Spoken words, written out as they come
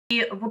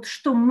И вот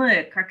что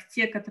мы, как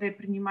те, которые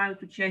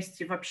принимают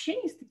участие в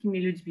общении с такими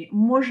людьми,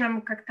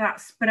 можем как-то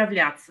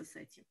справляться с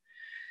этим.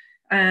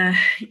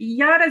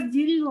 Я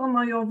разделила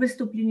мое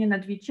выступление на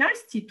две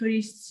части, то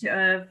есть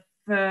в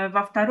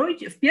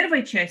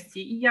первой части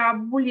я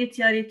более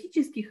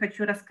теоретически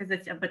хочу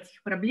рассказать об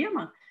этих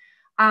проблемах,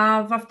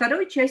 а во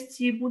второй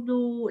части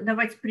буду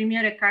давать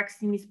примеры, как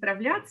с ними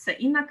справляться.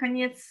 И,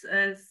 наконец,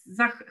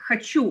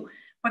 хочу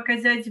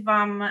показать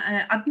вам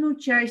одну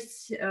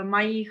часть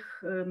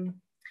моих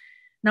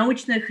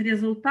научных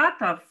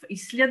результатов,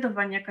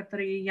 исследования,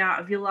 которые я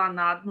вела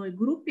на одной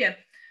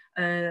группе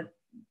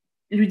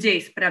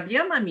людей с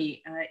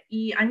проблемами,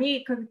 и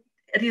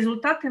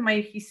результаты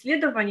моих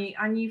исследований,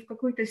 они в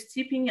какой-то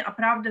степени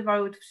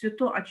оправдывают все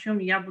то, о чем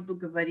я буду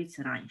говорить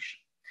раньше.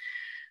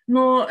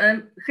 Но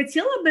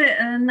хотела бы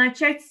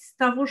начать с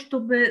того,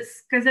 чтобы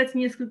сказать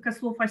несколько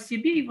слов о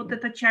себе, и вот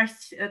эта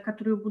часть,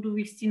 которую буду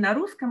вести на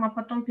русском, а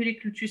потом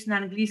переключусь на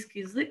английский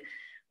язык.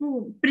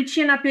 Ну,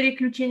 причина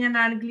переключения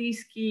на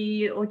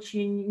английский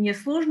очень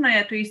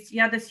несложная, то есть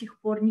я до сих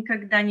пор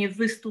никогда не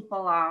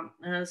выступала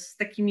с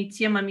такими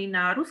темами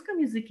на русском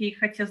языке, и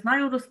хотя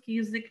знаю русский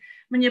язык,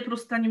 мне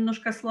просто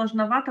немножко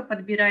сложновато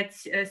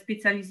подбирать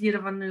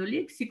специализированную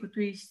лексику, то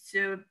есть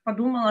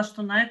подумала,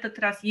 что на этот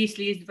раз,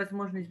 если есть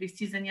возможность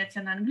вести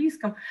занятия на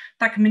английском,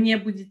 так мне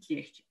будет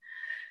легче.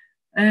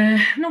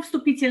 Но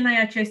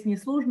вступительная часть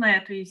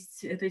несложная, то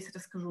есть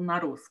расскажу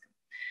на русском.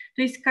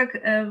 То есть, как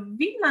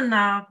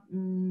видно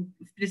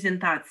в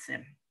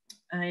презентации,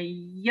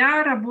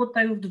 я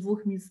работаю в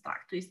двух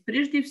местах. То есть,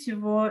 прежде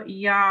всего,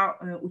 я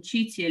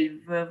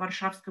учитель в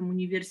Варшавском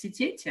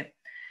университете,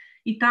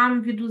 и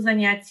там веду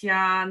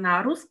занятия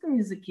на русском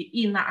языке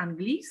и на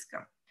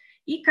английском.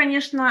 И,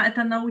 конечно,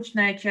 это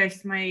научная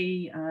часть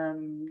моей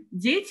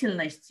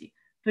деятельности.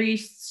 То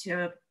есть,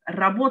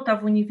 работа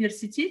в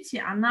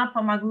университете, она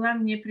помогла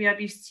мне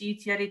приобрести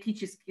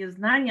теоретические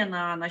знания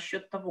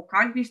насчет того,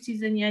 как вести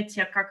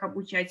занятия, как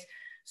обучать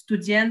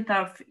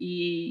студентов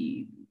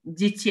и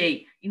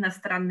детей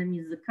иностранным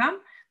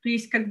языкам. То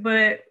есть как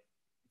бы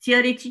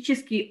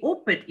теоретический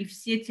опыт и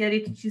все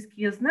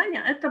теоретические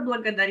знания – это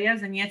благодаря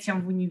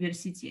занятиям в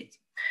университете.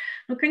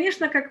 Ну,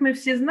 конечно, как мы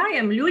все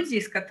знаем, люди,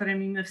 с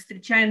которыми мы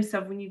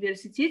встречаемся в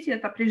университете,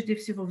 это прежде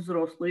всего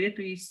взрослые,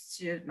 то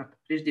есть,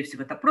 прежде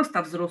всего, это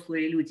просто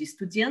взрослые люди,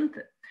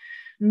 студенты.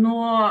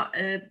 Но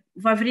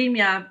во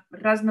время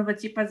разного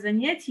типа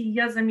занятий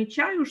я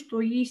замечаю, что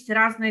есть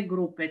разные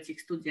группы этих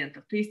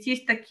студентов. То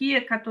есть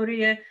такие,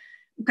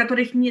 у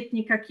которых нет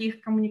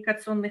никаких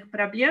коммуникационных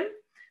проблем,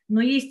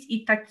 но есть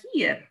и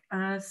такие,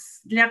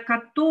 для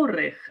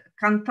которых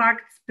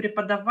контакт с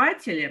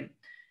преподавателем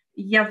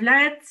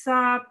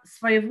является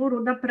своего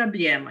рода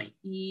проблемой.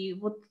 И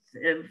вот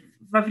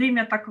во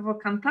время такого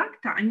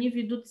контакта они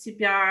ведут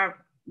себя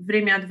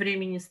время от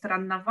времени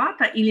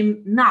странновато,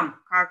 или нам,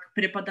 как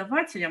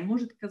преподавателям,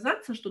 может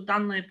казаться, что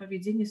данное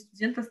поведение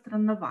студента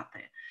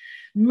странноватое.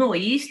 Но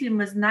если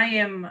мы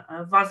знаем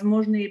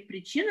возможные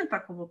причины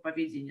такого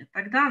поведения,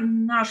 тогда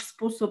наш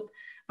способ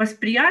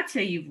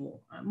восприятия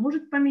его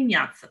может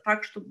поменяться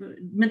так, чтобы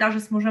мы даже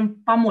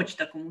сможем помочь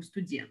такому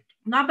студенту.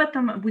 Но об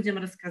этом будем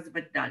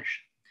рассказывать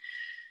дальше.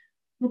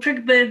 Ну,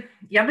 как бы,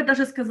 я бы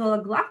даже сказала,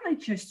 главной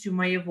частью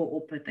моего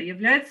опыта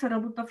является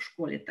работа в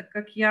школе, так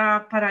как я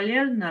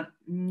параллельно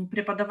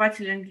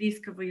преподаватель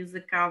английского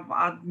языка в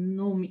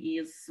одном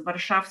из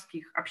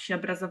варшавских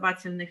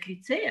общеобразовательных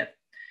лицеев.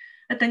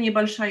 Это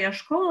небольшая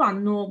школа,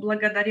 но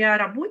благодаря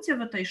работе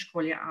в этой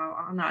школе,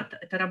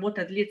 эта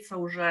работа длится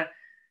уже,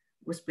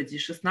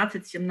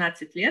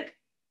 16-17 лет,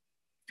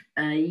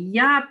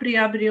 я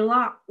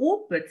приобрела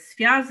опыт,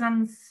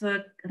 связан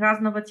с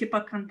разного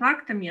типа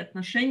контактами,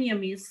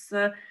 отношениями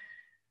с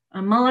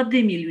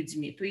молодыми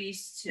людьми. То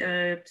есть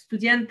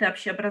студенты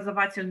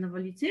общеобразовательного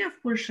лицея в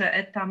Польше –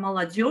 это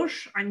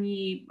молодежь,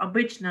 им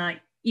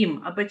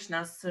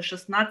обычно с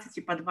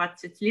 16 по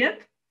 20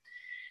 лет.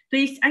 То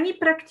есть они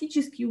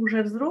практически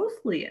уже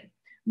взрослые,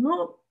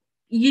 но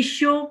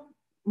еще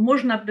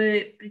можно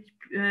бы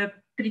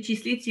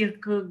причислить их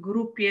к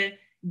группе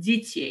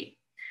детей.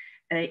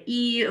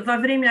 И во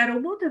время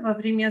работы, во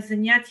время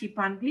занятий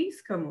по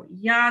английскому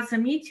я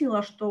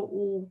заметила, что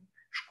у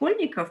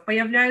школьников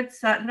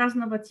появляются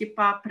разного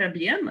типа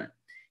проблемы.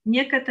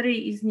 Некоторые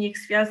из них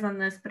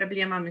связаны с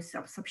проблемами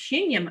с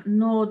общением,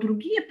 но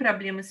другие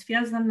проблемы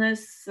связаны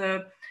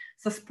со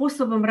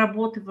способом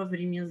работы во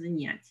время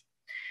занятий.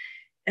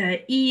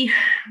 И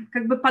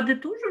как бы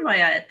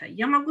подытоживая это,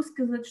 я могу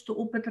сказать, что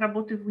опыт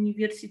работы в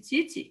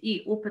университете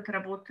и опыт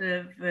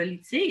работы в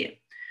лицее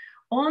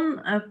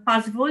он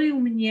позволил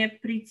мне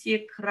прийти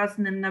к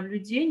разным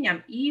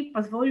наблюдениям и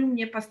позволил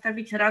мне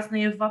поставить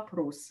разные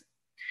вопросы.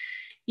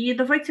 И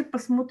давайте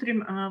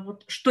посмотрим,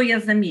 вот, что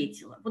я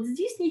заметила. Вот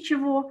здесь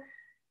ничего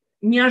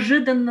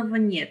неожиданного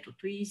нету.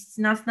 То есть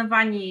на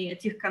основании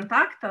этих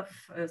контактов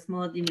с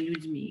молодыми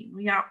людьми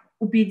я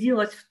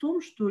убедилась в том,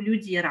 что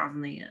люди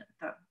разные.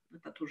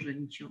 Это тоже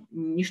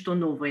ничто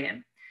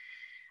новое.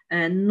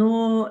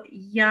 Но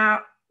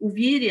я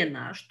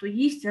уверена, что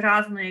есть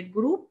разные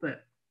группы,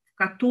 в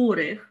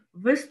которых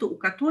у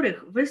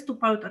которых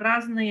выступают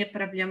разные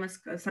проблемы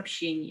с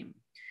общением.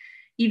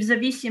 И в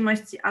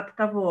зависимости от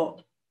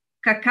того,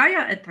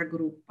 какая это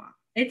группа,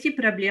 эти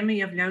проблемы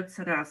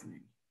являются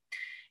разными.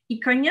 И,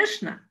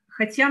 конечно,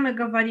 хотя мы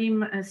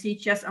говорим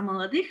сейчас о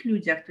молодых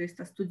людях, то есть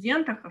о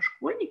студентах, о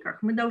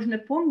школьниках, мы должны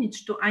помнить,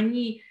 что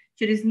они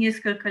через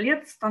несколько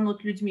лет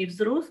станут людьми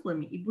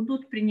взрослыми и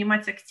будут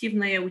принимать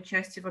активное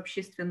участие в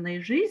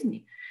общественной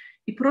жизни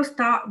и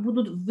просто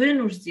будут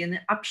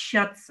вынуждены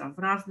общаться в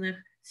разных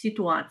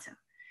ситуациях.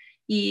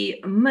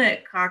 И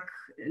мы, как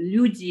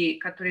люди,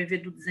 которые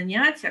ведут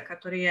занятия,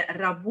 которые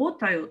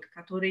работают,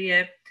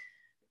 которые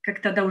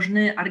как-то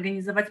должны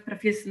организовать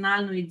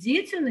профессиональную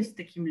деятельность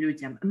таким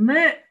людям,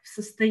 мы в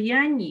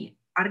состоянии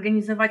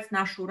организовать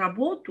нашу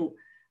работу,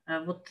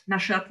 вот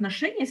наши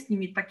отношения с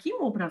ними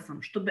таким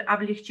образом, чтобы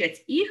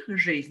облегчать их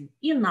жизнь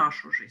и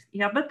нашу жизнь.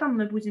 И об этом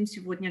мы будем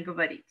сегодня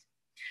говорить.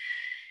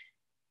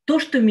 То,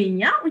 что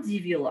меня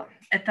удивило,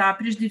 это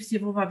прежде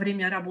всего во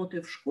время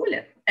работы в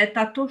школе,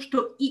 это то,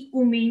 что и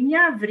у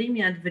меня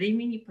время от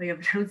времени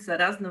появляются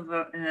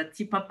разного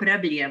типа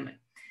проблемы.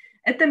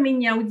 Это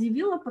меня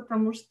удивило,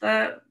 потому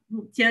что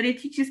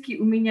теоретически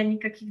у меня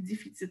никаких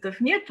дефицитов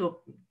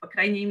нету, по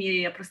крайней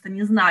мере, я просто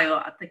не знаю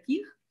о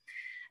таких,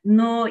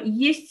 но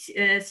есть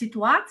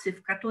ситуации,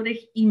 в которых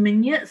и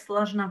мне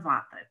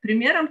сложновато.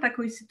 Примером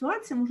такой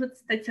ситуации может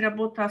стать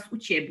работа с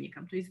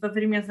учебником, то есть во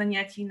время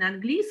занятий на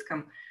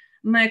английском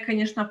мы,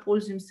 конечно,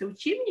 пользуемся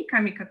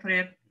учебниками,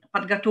 которые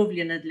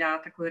подготовлены для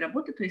такой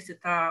работы, то есть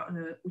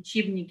это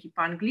учебники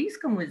по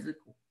английскому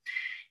языку,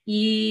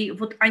 и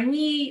вот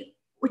они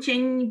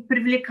очень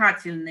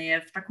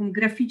привлекательные в таком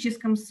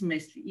графическом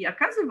смысле. И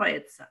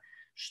оказывается,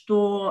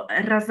 что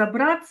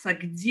разобраться,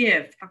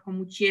 где в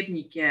таком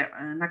учебнике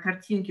на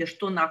картинке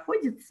что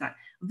находится,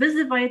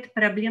 вызывает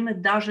проблемы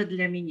даже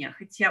для меня.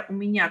 Хотя у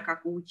меня,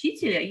 как у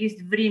учителя,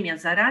 есть время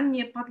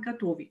заранее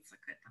подготовиться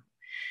к этому.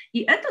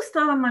 И это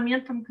стало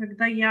моментом,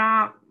 когда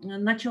я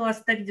начала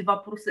ставить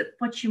вопросы,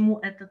 почему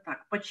это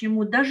так,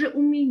 почему даже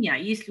у меня,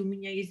 если у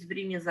меня есть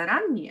время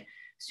заранее,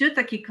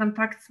 все-таки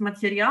контакт с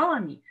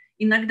материалами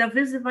иногда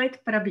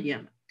вызывает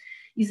проблемы.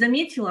 И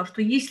заметила,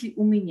 что если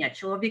у меня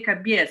человека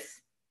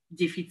без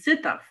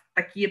дефицитов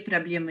такие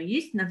проблемы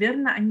есть,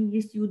 наверное, они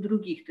есть и у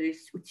других, то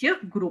есть у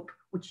тех групп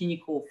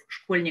учеников,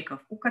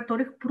 школьников, у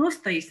которых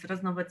просто есть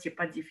разного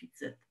типа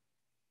дефицит.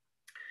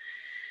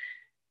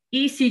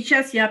 И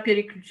сейчас я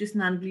переключусь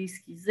на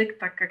английский язык,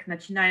 так как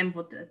начинаем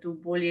вот эту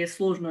более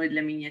сложную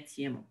для меня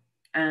тему.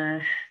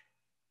 Так,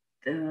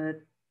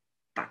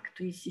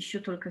 то есть еще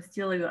только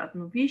сделаю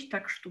одну вещь,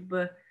 так,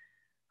 чтобы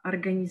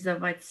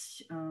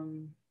организовать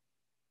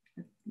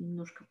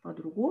немножко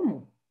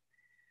по-другому.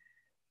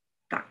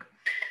 Так,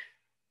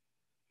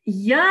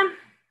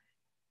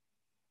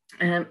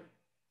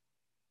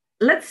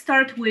 let's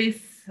start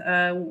with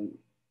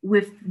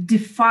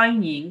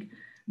defining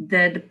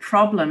the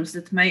problems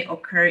that may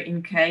occur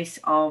in case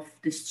of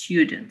the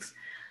students.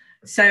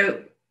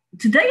 So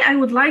today I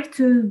would like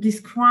to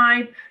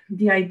describe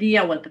the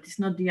idea, well, that is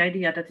not the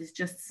idea, that is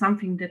just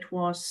something that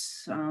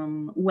was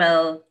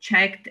well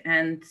checked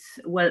and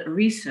well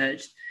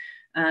researched,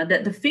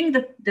 the thing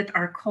that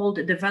are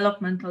called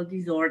developmental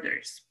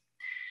disorders.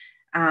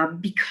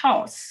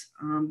 Because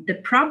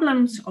the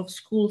problems of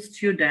school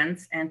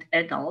students and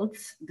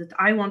adults that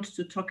I want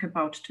to talk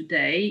about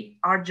today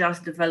are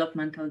just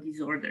developmental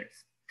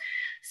disorders.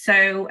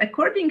 So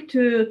according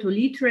to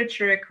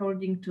literature,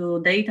 according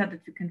to data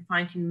that you can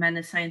find in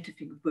many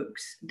scientific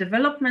books,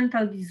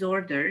 developmental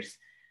disorders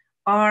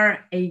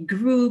are a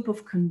group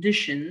of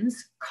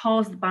conditions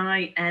caused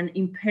by an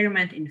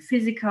impairment in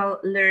physical,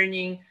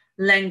 learning,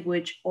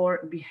 language,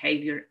 or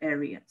behavior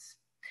areas.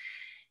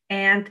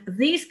 And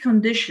these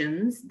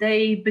conditions,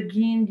 they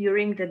begin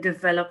during the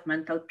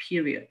developmental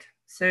period,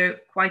 so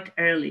quite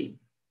early.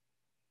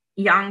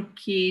 Young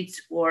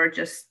kids or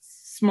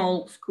just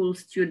small school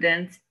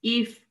students,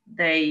 if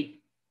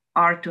they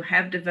are to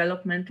have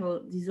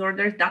developmental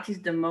disorders, that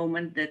is the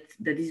moment that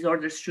the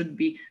disorders should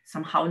be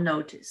somehow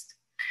noticed.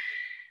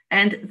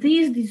 And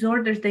these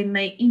disorders, they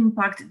may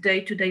impact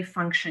day-to-day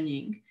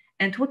functioning.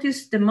 And what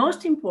is the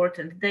most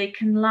important, they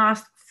can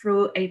last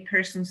through a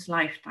person's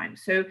lifetime.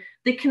 So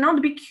they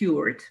cannot be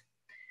cured.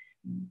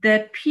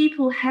 The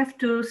people have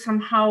to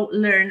somehow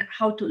learn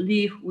how to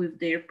live with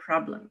their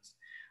problems.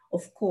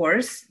 Of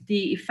course,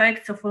 the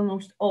effects of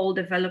almost all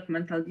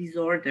developmental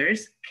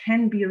disorders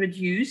can be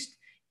reduced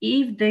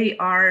if they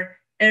are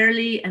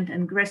early and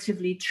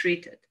aggressively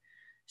treated.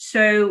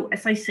 So,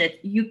 as I said,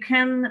 you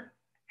can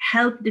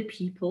help the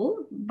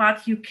people,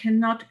 but you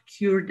cannot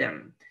cure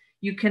them.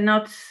 You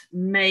cannot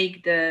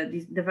make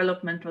these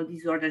developmental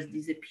disorders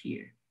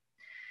disappear.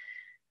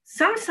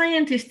 Some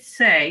scientists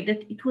say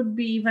that it would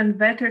be even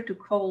better to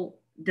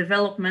call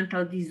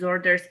developmental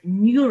disorders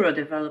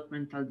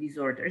neurodevelopmental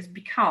disorders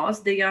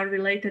because they are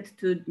related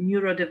to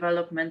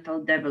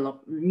neurodevelopmental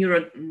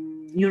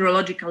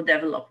neurological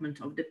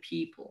development of the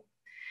people.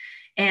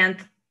 And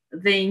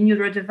the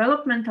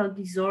neurodevelopmental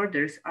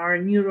disorders are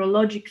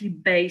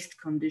neurologically based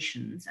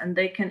conditions, and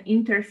they can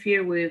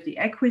interfere with the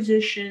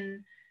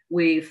acquisition,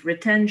 with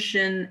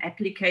retention,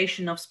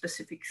 application of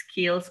specific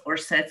skills or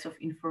sets of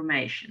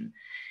information.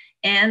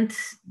 And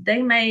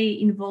they may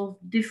involve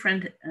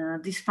different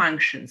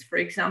dysfunctions. For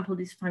example,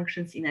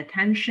 dysfunctions in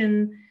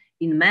attention,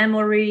 in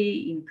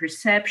memory, in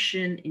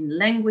perception, in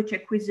language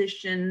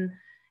acquisition,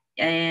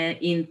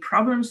 in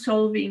problem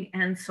solving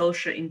and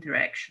social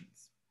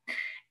interactions.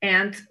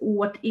 And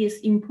what is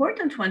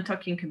important when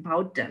talking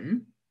about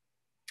them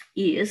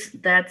is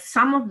that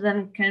some of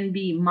them can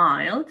be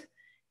mild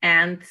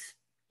and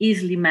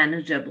easily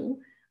manageable,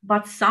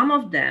 but some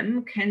of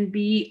them can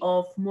be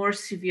of more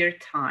severe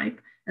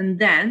type, and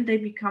then they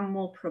become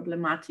more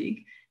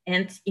problematic.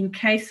 And in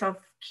case of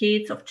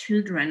kids, of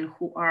children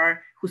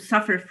who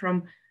suffer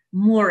from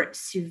more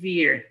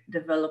severe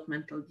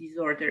developmental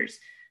disorders,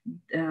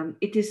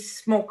 it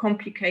is more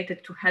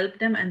complicated to help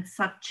them, and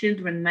such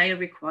children may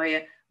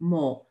require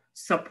more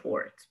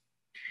support.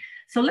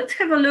 So let's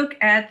have a look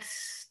at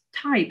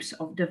types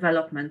of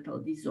developmental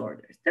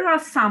disorders. There are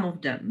some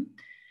of them,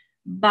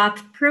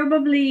 but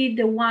probably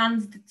the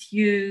ones that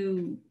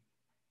you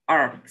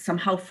are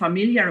somehow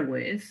familiar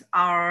with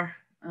are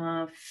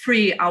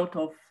 3 out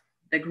of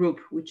the group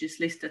which is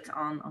listed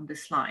on the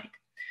slide.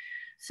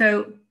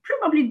 So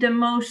probably the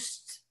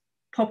most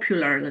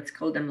popular, let's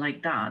call them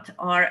like that,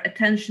 are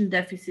attention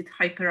deficit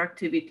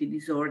hyperactivity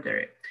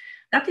disorder.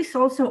 That is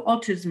also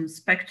autism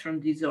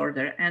spectrum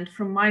disorder. And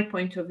from my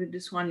point of view,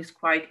 this one is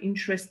quite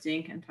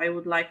interesting, and I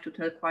would like to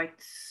tell quite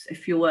a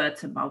few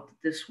words about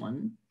this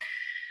one.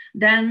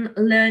 Then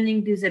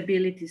learning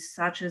disabilities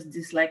such as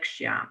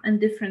dyslexia and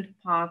different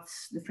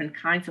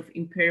kinds of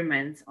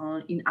impairments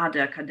in other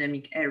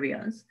academic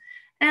areas,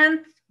 and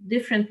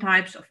different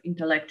types of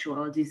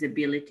intellectual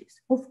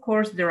disabilities. Of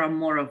course, there are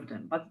more of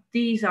them, but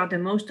these are the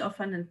most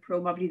often and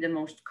probably the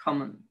most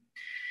common.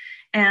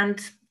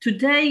 And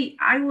today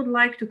I would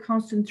like to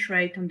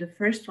concentrate on the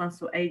first one,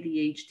 so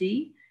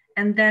ADHD,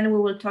 and then we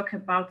will talk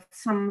about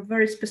some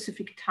very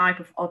specific type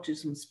of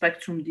autism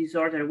spectrum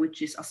disorder,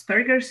 which is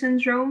Asperger's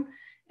syndrome,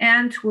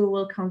 and we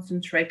will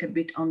concentrate a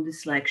bit on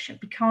dyslexia,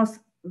 because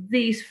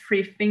these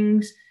 3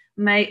 things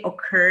may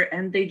occur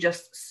and they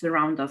just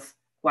surround us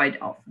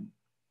quite often.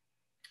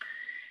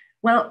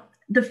 Well,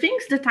 the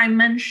things that I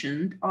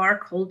mentioned are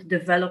called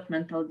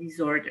developmental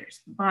disorders,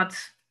 but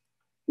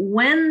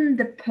when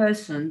the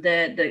person,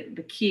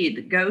 the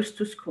kid goes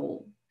to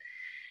school,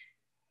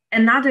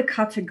 another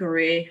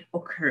category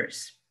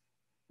occurs.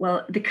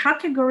 Well, the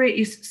category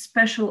is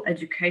special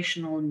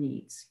educational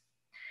needs.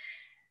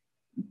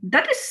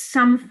 That is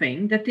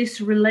something that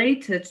is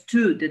related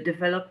to the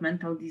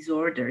developmental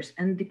disorders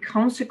and the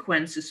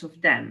consequences of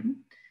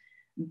them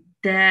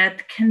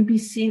that can be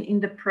seen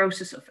in the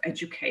process of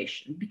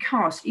education.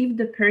 Because if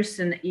the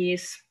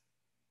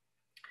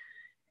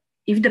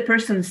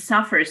person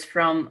suffers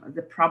from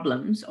the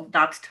problems of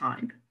that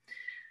type,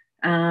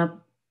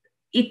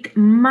 it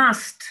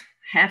must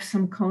have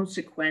some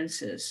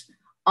consequences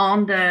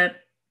on the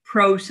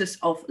process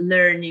of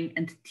learning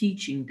and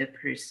teaching the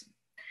person.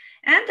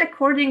 And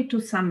according to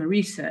some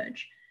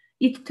research,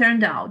 it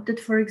turned out that,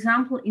 for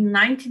example, in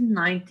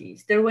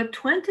 1990s, there were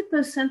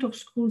 20% of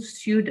school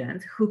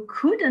students who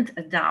couldn't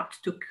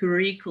adapt to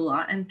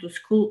curricula and to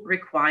school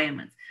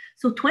requirements.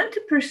 So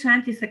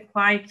 20%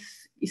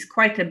 is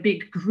quite a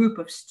big group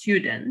of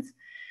students,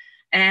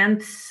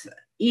 and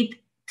it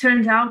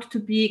turned out to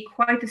be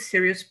quite a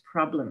serious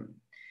problem.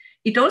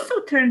 It also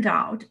turned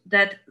out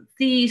that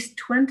these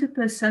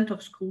 20%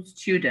 of school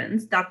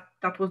students,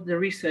 that was the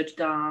research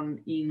done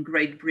in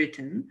Great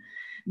Britain,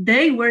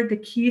 they were the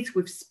kids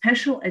with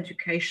special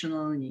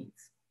educational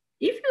needs.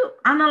 If you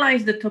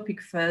analyze the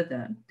topic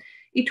further,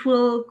 it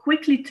will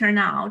quickly turn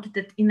out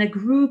that in a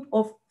group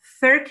of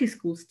 30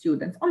 school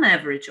students, on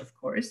average, of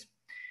course,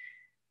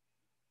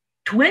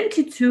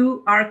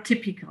 22 are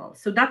typical.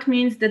 So that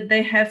means that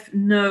they have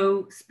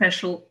no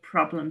special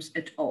problems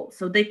at all.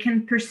 So they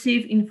can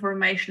perceive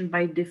information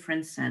by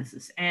different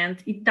senses.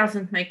 And it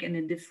doesn't make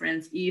any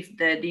difference if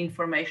the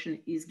information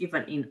is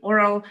given in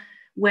oral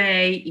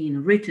way,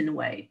 in written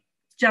way.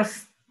 It's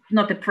just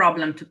not a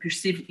problem to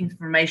perceive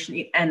information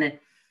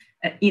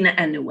in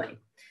any way.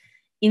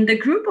 In the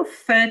group of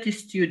 30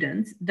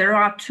 students, there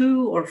are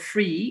 2 or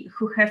 3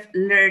 who have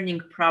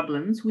learning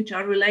problems which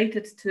are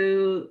related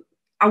to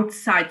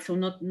outside, so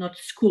not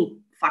school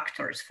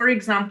factors. For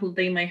example,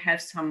 they may have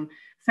some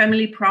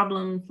family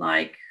problems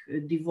like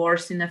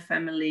divorce in a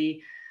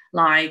family,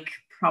 like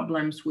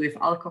problems with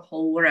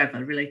alcohol,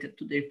 whatever, related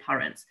to their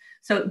parents.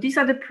 So these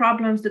are the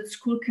problems that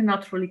school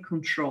cannot really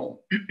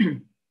control.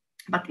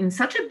 But in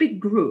such a big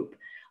group,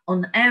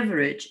 on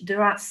average,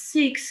 there are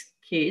 6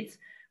 kids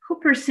who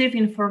perceive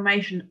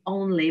information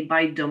only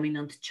by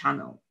dominant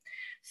channel.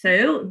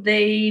 So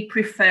they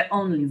prefer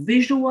only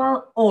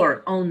visual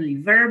or only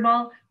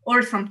verbal,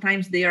 or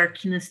sometimes they are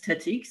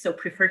kinesthetic, so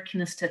prefer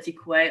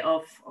kinesthetic way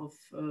of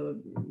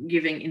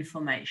giving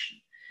information.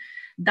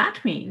 That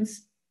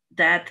means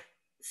that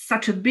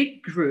such a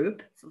big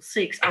group, so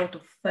 6 out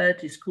of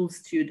 30 school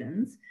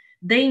students,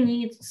 They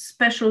need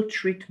special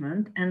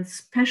treatment and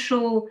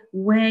special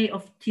way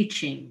of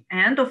teaching.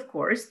 And of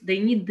course, they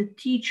need the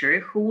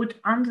teacher who would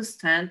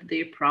understand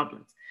their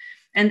problems.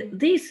 And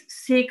these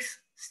 6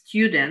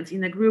 students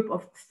in a group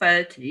of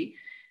 30,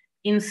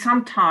 in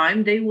some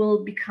time, they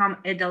will become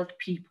adult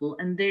people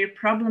and their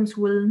problems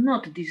will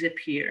not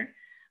disappear,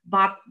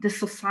 but the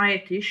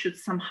society should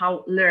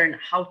somehow learn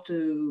how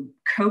to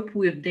cope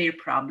with their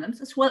problems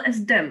as well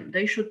as them.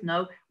 They should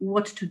know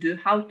what to do,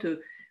 how to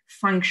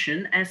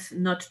function as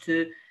not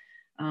to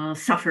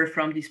suffer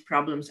from these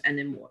problems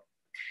anymore.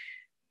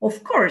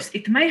 Of course,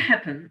 it may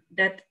happen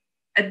that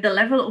at the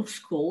level of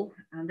school,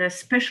 the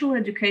special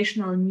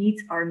educational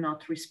needs are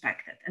not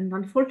respected. And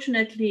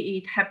unfortunately,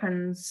 it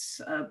happens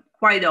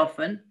quite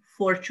often,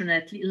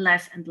 fortunately,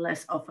 less and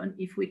less often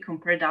if we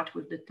compare that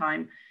with the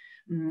time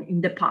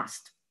in the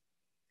past.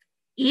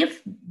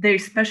 If their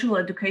special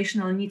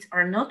educational needs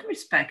are not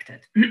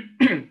respected,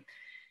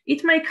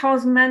 it may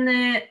cause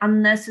many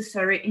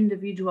unnecessary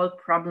individual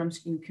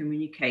problems in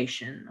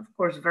communication, of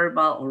course,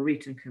 verbal or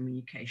written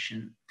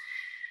communication.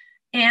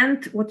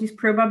 And what is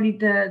probably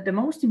the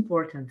most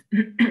important,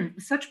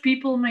 such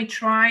people may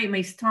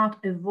start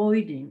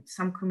avoiding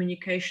some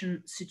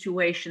communication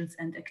situations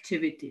and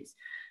activities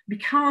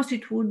because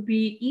it would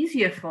be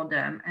easier for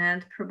them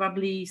and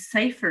probably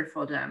safer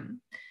for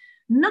them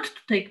not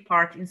to take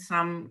part in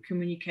some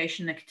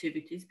communication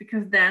activities,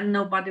 because then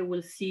nobody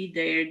will see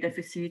their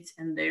deficits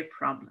and their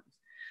problems.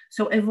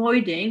 So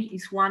avoiding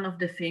is one of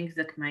the things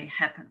that may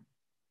happen.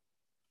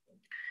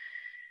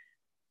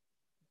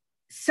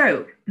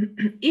 So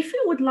if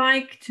we would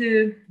like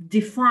to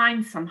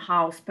define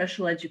somehow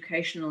special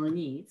educational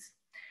needs,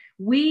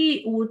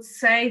 we would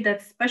say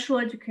that special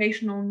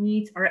educational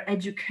needs are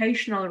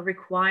educational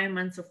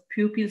requirements of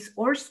pupils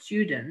or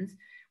students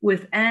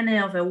with any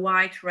of a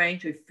wide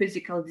range of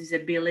physical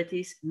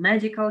disabilities,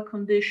 medical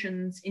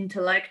conditions,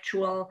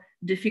 intellectual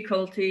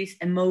difficulties,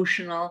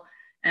 emotional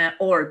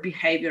or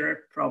behavioral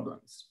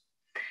problems.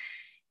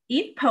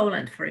 In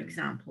Poland, for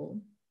example,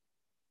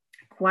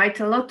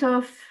 quite a lot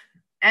of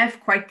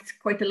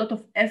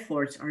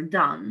efforts are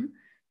done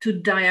to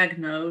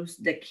diagnose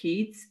the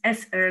kids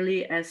as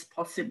early as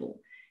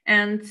possible.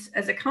 And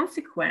as a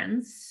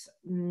consequence,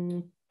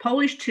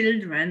 Polish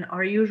children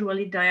are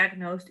usually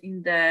diagnosed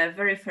in the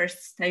very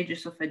first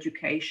stages of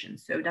education.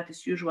 So that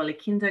is usually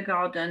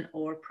kindergarten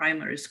or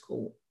primary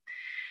school.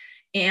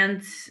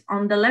 And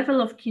on the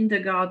level of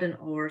kindergarten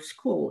or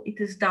school,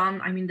 it is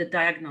done, the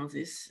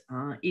diagnosis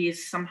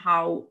is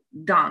somehow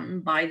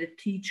done by the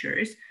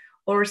teachers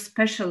or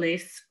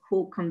specialists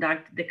who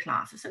conduct the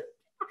classes. And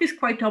that is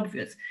quite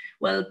obvious.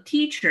 Well,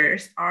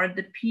 teachers are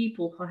the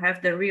people who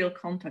have the real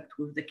contact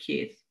with the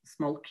kid,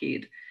 small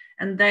kid,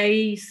 and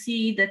they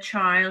see the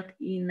child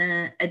in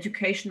an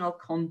educational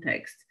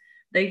context.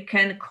 They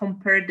can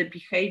compare the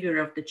behavior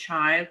of the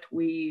child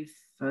with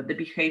the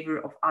behavior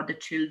of other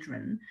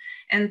children.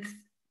 And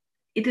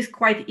it is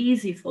quite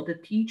easy for the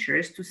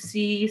teachers to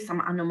see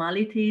some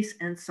anomalies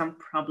and some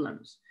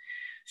problems.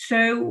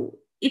 So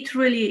it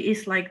really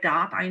is like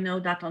that. I know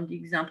that on the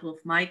example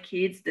of my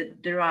kids,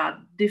 that there are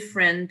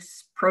different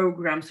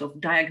programs of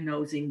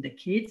diagnosing the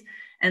kids.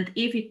 And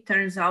if it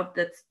turns out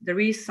that there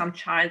is some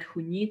child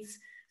who needs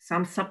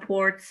some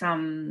support,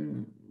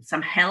 some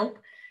help,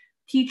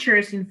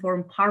 teachers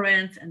inform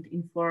parents and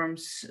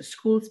informs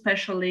school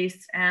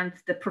specialists, and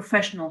the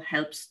professional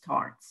help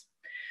starts.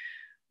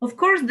 Of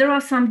course, there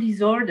are some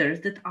disorders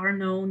that are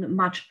known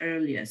much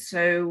earlier.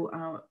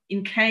 So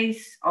in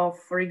case of,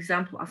 for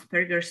example,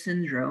 Asperger's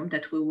syndrome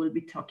that we will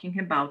be talking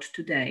about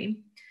today,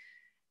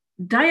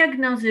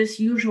 diagnosis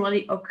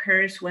usually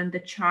occurs when the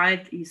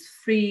child is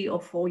 3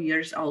 or 4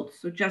 years old,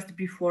 so just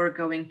before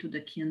going to the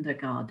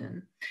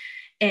kindergarten.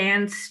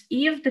 And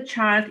if the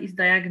child is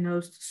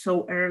diagnosed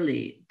so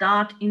early,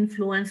 that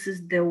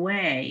influences the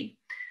way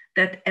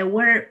that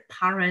aware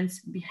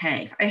parents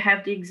behave. I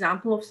have the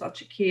example of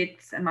such a kid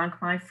among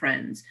my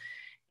friends,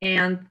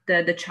 and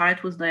the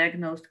child was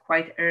diagnosed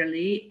quite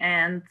early.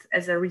 And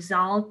as a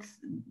result,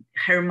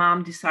 her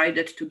mom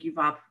decided to give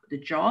up the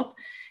job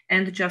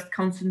and just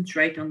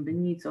concentrate on the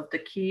needs of the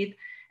kid.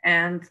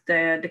 And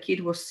the kid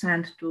was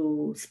sent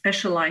to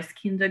specialized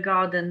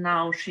kindergarten.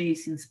 Now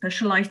she's in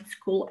specialized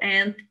school,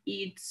 and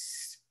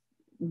it's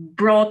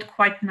brought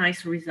quite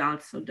nice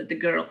results, so that the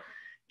girl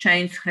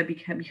changed her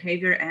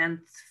behavior and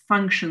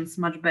functions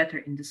much better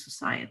in the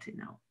society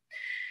now.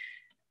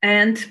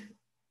 And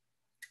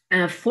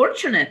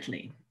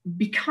fortunately,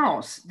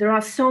 because there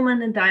are so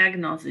many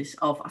diagnoses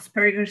of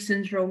Asperger's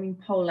syndrome in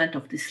Poland,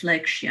 of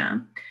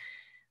dyslexia,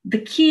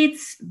 the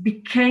kids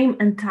became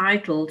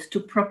entitled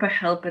to proper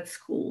help at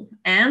school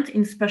and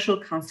in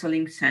special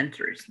counseling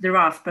centers. There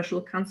are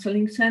special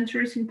counseling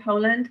centers in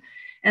Poland,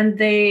 and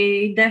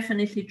they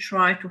definitely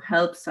try to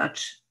help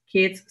such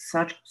kids,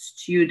 such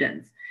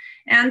students.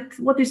 And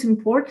what is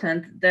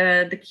important,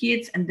 the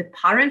kids and the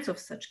parents of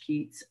such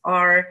kids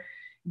are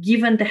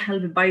given the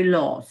help by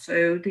law,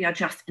 so they are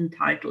just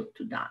entitled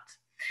to that.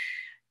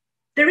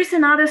 There is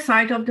another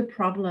side of the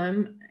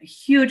problem.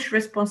 Huge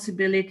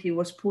responsibility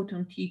was put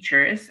on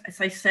teachers. As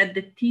I said,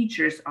 the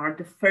teachers are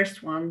the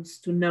first ones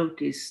to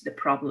notice the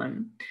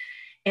problem.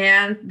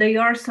 And they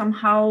are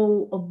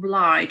somehow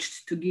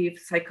obliged to give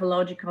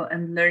psychological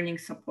and learning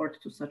support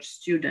to such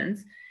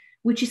students,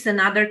 which is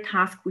another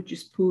task which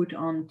is put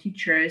on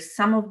teachers.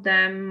 Some of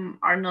them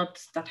are not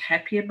that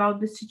happy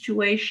about the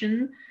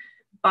situation,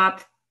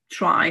 but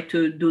try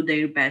to do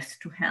their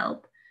best to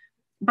help.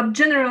 But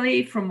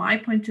generally, from my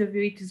point of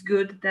view, it is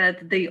good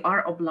that they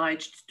are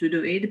obliged to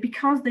do it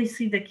because they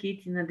see the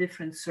kid in a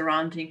different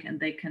surrounding and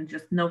they can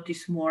just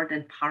notice more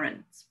than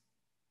parents.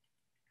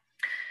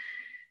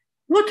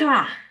 What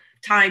are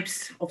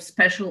types of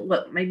special,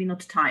 well, maybe not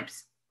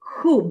types,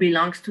 who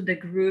belongs to the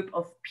group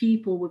of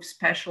people with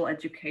special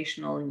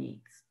educational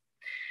needs?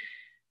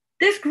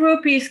 This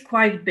group is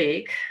quite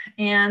big,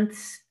 and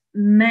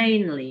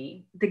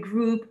mainly the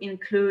group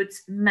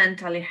includes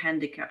mentally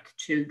handicapped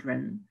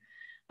children.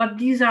 But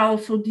these are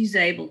also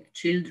disabled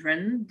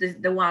children,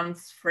 the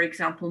ones, for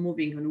example,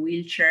 moving on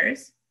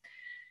wheelchairs.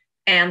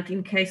 And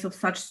in case of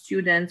such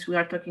students, we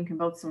are talking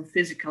about some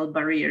physical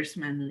barriers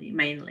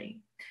mainly.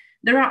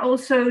 There are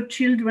also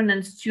children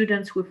and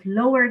students with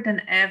lower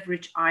than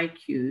average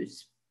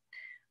IQs,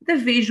 the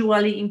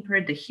visually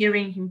impaired, the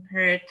hearing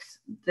impaired,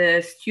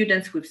 the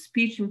students with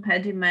speech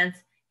impediments,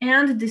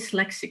 and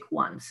dyslexic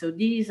ones. So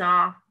these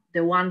are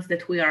the ones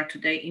that we are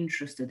today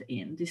interested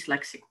in,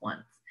 dyslexic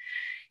ones.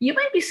 You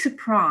may be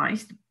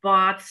surprised,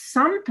 but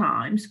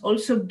sometimes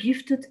also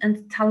gifted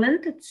and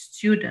talented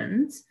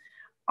students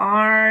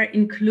are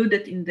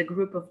included in the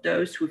group of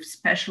those with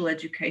special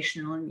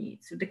educational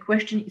needs. So the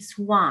question is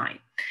why?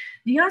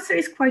 The answer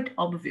is quite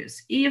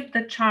obvious. If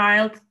the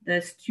child,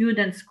 the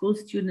student, school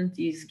student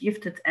is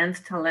gifted and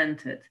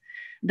talented,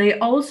 they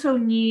also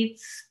need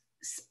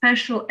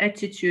special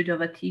attitude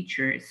of a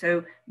teacher.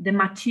 So the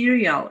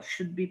material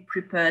should be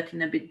prepared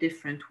in a bit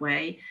different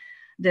way.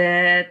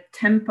 The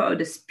tempo,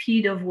 the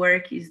speed of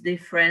work is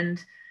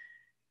different.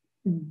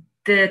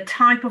 The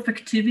type of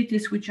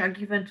activities which are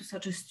given to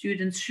such a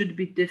student should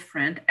be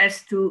different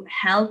as to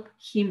help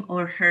him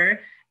or her,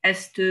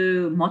 as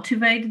to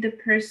motivate the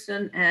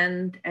person,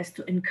 and as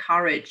to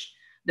encourage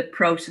the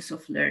process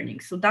of learning.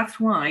 So that's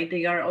why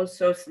they are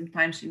also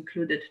sometimes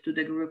included to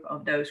the group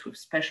of those with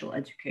special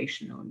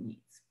educational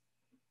needs.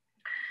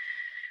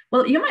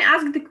 Well, you may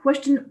ask the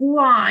question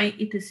why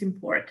it is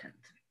important.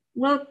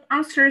 Well,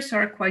 answers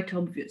are quite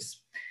obvious.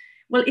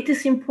 Well, it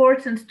is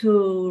important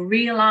to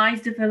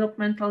realize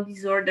developmental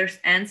disorders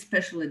and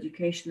special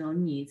educational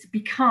needs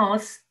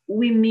because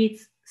we meet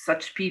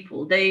such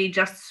people. They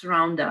just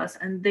surround us,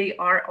 and they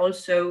are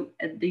also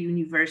at the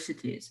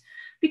universities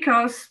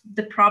because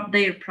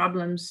their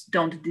problems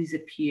don't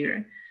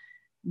disappear.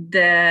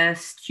 The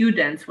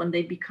students, when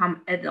they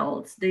become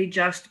adults, they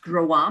just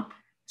grow up.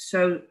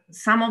 So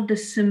some of the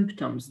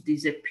symptoms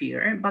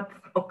disappear, but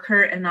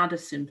occur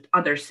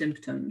other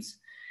symptoms.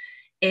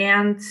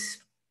 And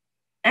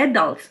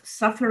adults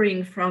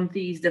suffering from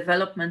these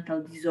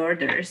developmental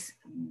disorders,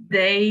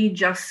 they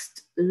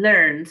just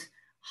learned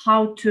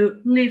how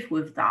to live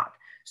with that.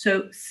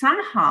 So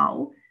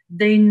somehow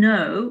they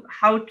know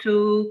how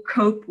to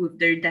cope with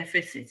their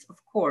deficits. Of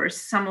course,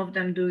 some of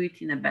them do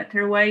it in a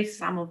better way,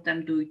 some of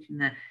them do it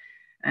in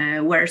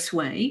a worse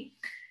way.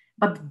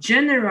 But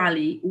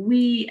generally,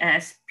 we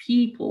as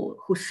people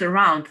who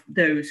surround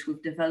those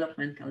with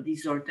developmental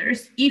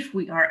disorders, if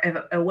we are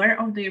aware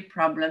of their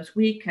problems,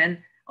 we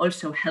can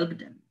also help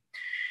them.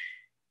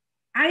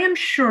 I am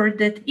sure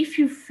that if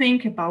you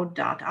think about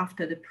that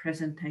after the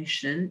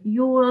presentation,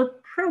 you will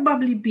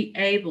probably be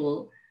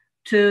able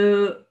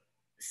to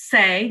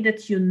say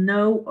that you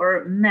know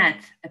or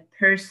met a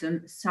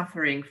person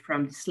suffering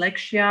from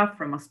dyslexia,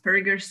 from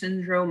Asperger's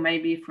syndrome,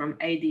 maybe from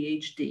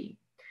ADHD.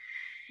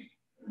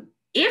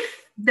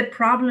 If the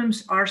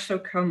problems are so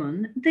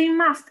common, they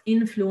must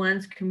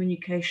influence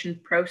communication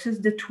process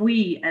that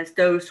we, as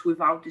those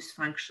without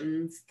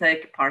dysfunctions,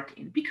 take part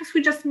in, because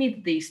we just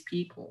meet these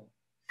people.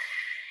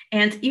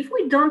 And if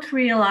we don't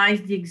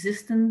realize the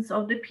existence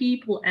of the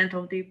people and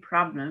of their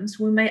problems,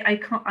 we may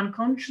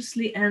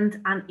unconsciously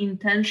and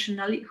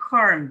unintentionally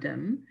harm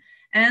them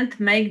and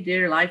make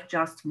their life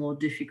just more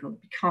difficult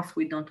because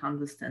we don't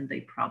understand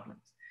their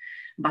problems.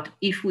 But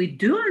if we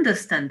do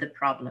understand the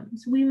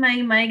problems, we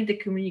may make the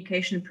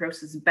communication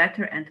process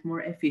better and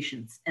more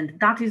efficient. And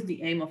that is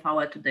the aim of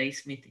our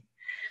today's meeting.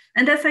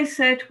 And as I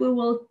said,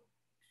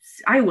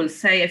 I will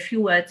say a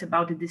few words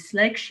about the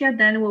dyslexia,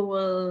 then we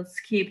will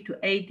skip to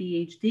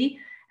ADHD.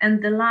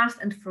 And the last,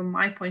 and from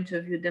my point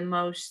of view, the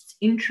most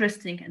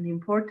interesting and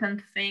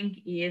important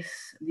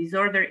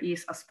disorder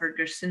is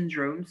Asperger's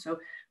syndrome. So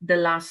the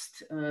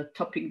last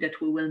topic that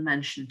we will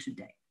mention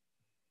today.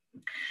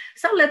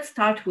 So let's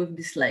start with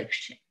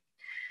dyslexia.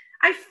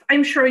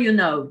 I'm sure you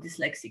know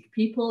dyslexic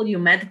people, you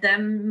met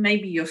them,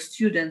 maybe your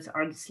students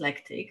are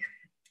dyslexic.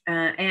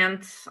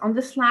 And on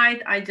the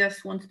slide, I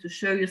just want to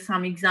show you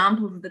some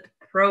examples that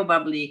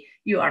probably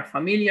you are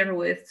familiar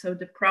with. So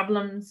the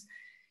problems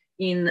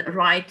in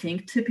writing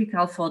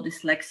typical for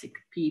dyslexic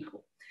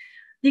people.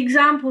 The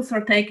examples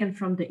are taken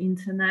from the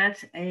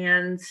internet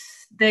and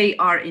they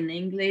are in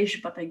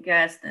English, but I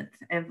guess that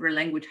every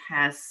language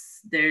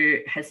has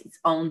its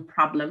own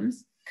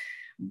problems.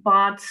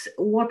 But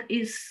what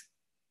is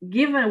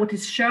given, what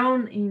is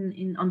shown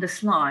on the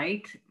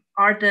slide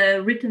are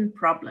the written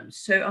problems.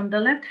 So on the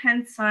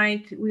left-hand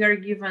side, we are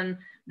given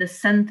the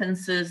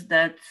sentences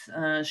that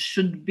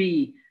should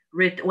be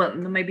written, well,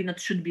 maybe not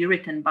should be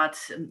written, but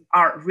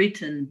are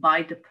written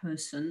by the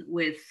person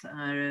with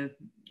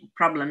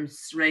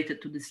problems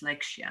related to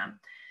dyslexia.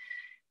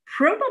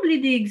 Probably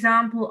the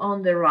example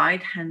on the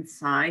right-hand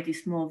side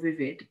is more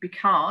vivid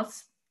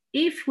because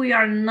if we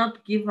are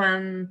not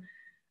given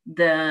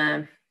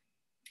the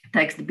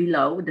text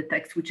below, the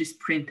text which is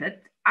printed,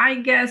 I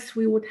guess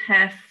we would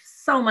have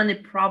so many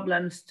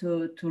problems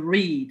to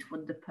read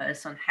what the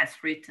person has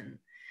written.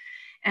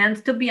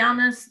 And to be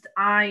honest,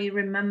 I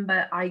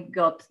remember I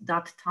got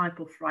that type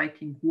of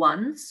writing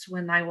once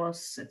when I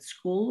was at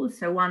school.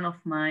 So one of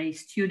my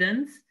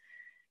students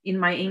in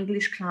my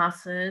English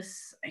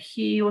classes,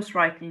 he was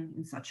writing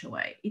in such a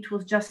way. It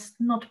was just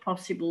not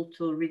possible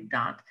to read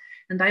that.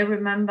 And I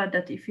remember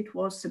that if it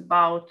was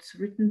about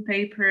written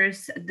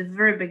papers at the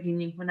very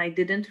beginning, when I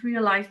didn't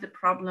realize the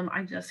problem,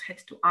 I just had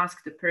to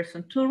ask the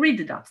person to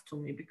read that to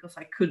me because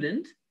I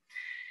couldn't.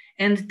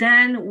 And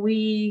then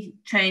we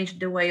changed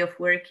the way of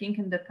working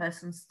and the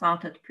person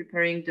started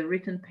preparing the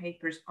written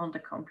papers on the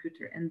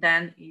computer. And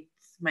then it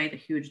made a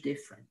huge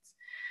difference.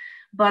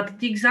 But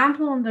the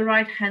example on the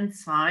right-hand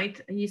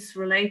side is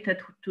related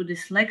to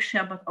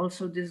dyslexia, but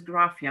also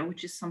dysgraphia,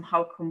 which is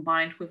somehow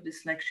combined with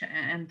dyslexia.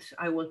 And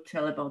I will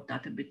tell about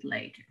that a bit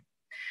later.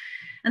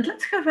 And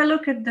let's have a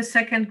look at the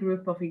second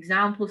group of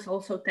examples,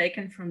 also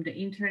taken from the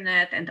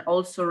internet and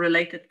also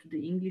related to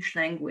the English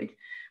language.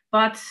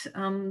 But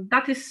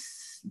that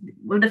is,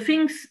 well, the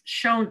things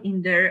shown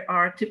in there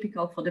are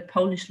typical for the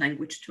Polish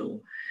language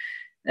too.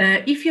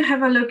 If you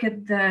have a look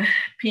at the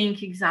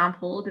pink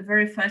example, the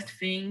very first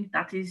thing,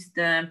 that is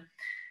the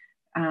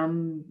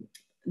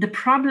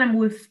problem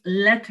with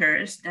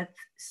letters that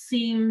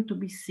seem to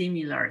be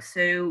similar.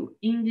 So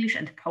English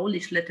and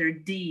Polish letter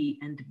D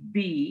and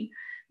B,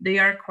 they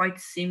are quite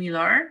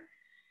similar,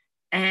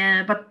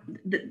 but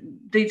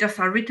they just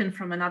are written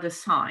from another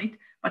side.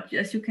 But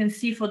as you can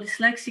see, for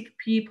dyslexic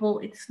people,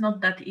 it's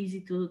not that easy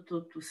to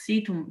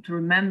see, to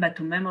remember,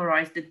 to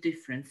memorize the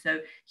difference. So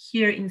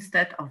here,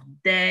 instead of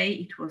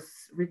they, it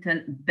was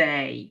written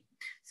bay.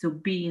 So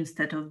B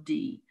instead of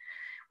D.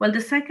 Well, the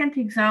second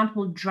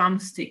example,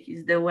 drumstick,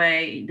 is the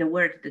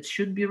word that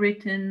should be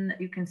written.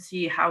 You can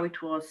see how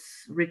it was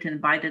written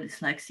by the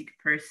dyslexic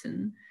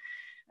person.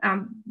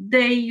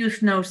 They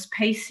use no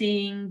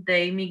spacing,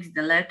 they mix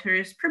the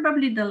letters.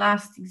 Probably the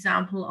last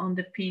example on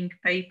the pink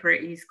paper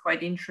is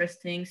quite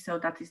interesting. So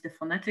that is the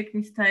phonetic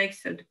mistake.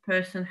 So the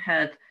person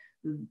had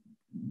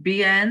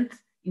B end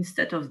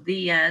instead of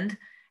the end,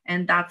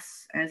 and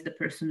that's as the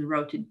person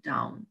wrote it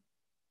down.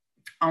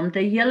 On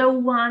the yellow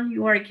one,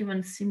 you are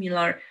given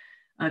similar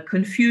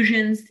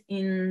confusions.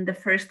 In the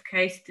first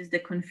case, it is the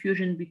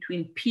confusion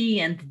between P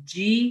and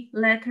G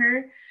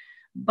letter,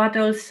 but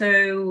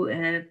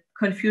also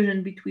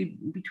confusion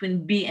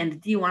between B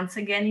and D once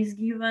again is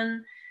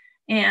given,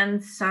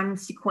 and some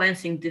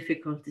sequencing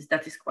difficulties.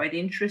 That is quite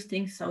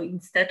interesting. So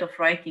instead of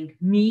writing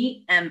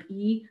me,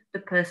 M-E, the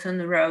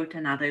person wrote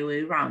another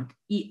way around,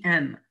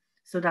 E-M.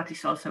 So that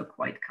is also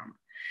quite common.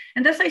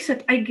 And as I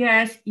said, I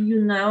guess you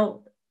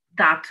know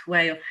that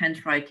way of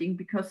handwriting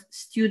because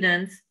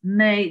students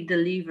may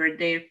deliver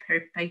their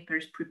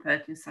papers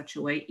prepared in such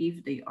a way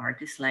if they are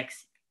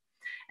dyslexic.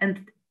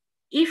 And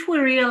if we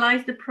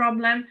realize the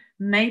problem,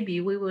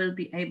 maybe we will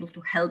be able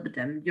to help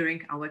them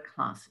during our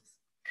classes.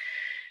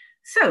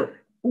 So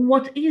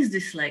what is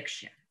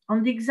dyslexia?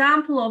 On the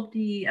example of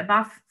the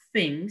above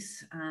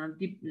things,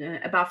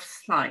 above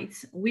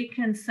slides, we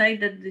can say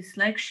that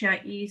dyslexia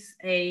is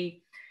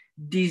a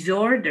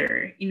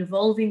disorder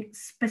involving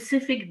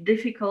specific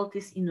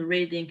difficulties in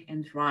reading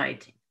and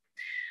writing.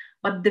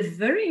 But the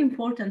very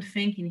important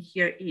thing in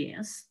here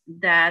is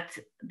that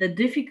the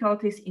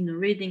difficulties in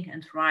reading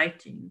and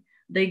writing,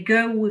 they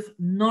go with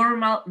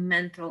normal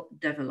mental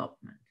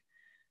development.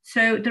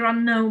 So there are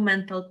no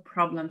mental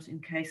problems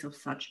in case of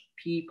such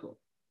people.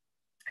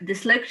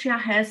 Dyslexia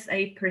has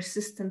a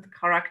persistent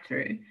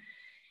character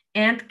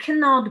and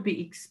cannot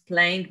be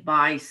explained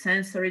by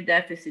sensory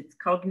deficits,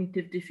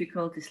 cognitive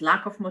difficulties,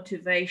 lack of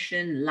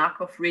motivation, lack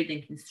of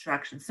reading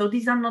instructions. So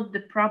these are not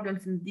the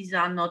problems and these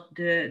are not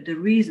the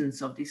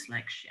reasons of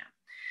dyslexia.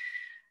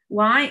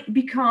 Why?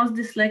 Because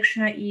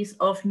dyslexia is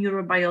of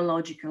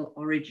neurobiological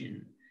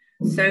origin.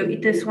 So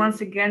it is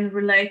once again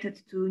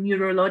related to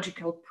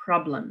neurological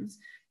problems.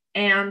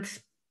 And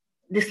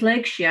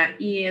dyslexia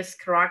is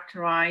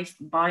characterized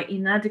by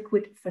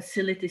inadequate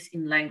facilities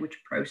in language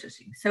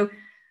processing. So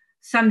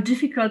some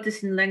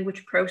difficulties in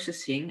language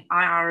processing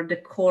are the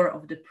core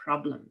of the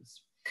problems.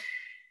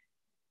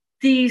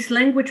 These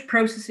language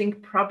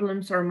processing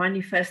problems are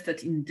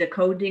manifested in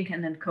decoding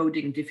and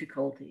encoding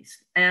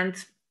difficulties.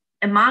 And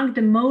among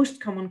the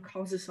most common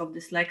causes of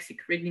dyslexic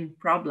reading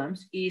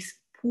problems is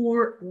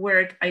poor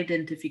word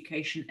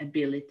identification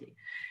ability.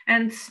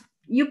 And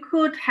you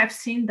could have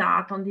seen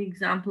that on the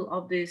example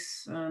of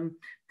these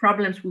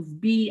problems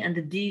with B and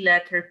the D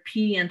letter,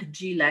 P and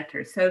G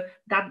letter. So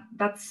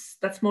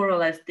that's more or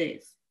less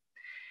this.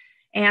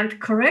 And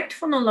correct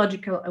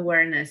phonological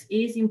awareness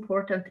is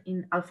important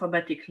in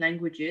alphabetic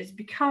languages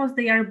because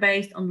they are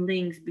based on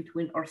links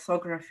between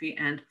orthography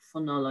and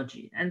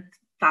phonology. And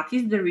that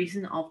is the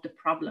reason of the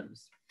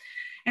problems.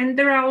 And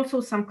there are also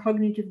some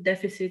cognitive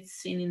deficits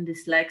seen in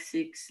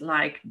dyslexics,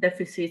 like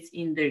deficits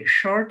in the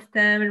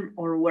short-term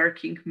or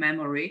working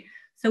memory.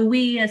 So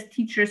we as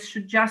teachers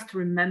should just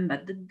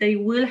remember that they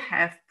will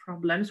have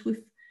problems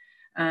with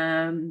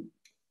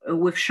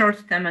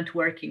short-term and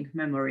working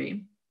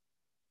memory.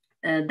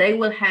 They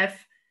will have,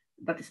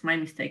 that is my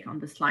mistake on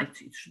the slide,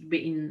 it should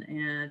be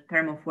in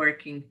term of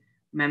working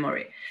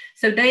memory.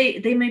 So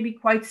they may be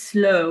quite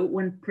slow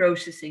when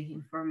processing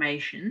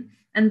information,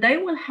 and they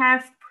will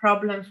have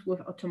problems with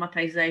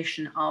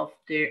automatization of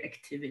their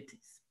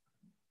activities.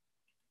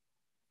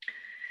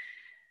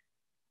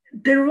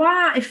 There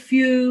are a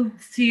few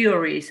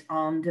theories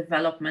on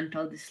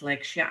developmental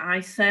dyslexia.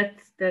 I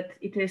said that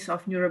it is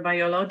of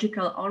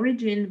neurobiological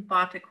origin,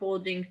 but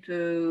according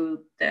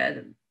to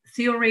the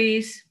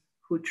theories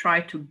who try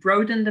to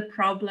broaden the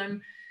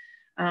problem,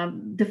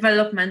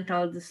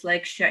 developmental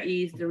dyslexia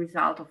is the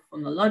result of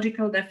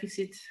phonological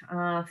deficit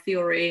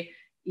theory.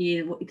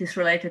 It is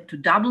related to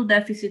double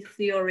deficit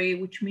theory,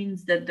 which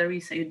means that there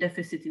is a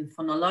deficit in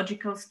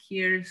phonological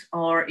skills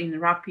or in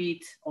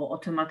rapid or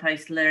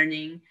automatized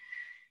learning,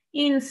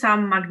 in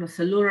some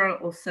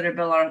magnocellular or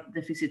cerebellar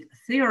deficit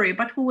theory,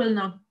 but we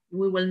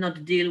will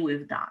not deal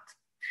with that.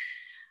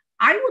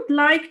 I would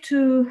like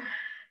to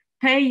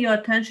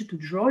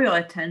draw your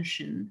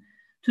attention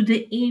to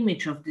the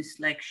image of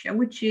dyslexia,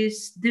 which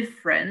is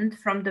different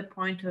from the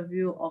point of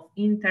view of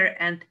inter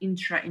and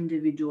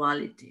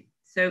intra-individuality.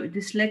 So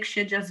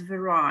dyslexia just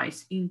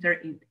varies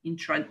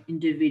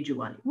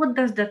intra-individually. What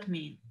does that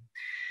mean?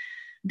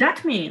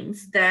 That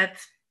means that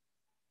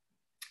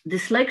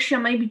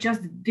dyslexia may be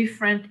just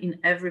different in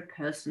every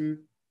person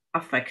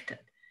affected.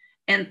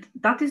 And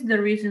that is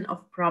the reason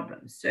of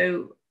problems.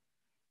 So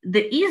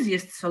the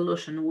easiest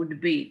solution would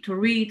be to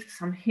read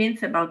some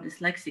hints about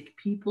dyslexic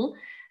people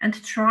and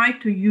try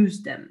to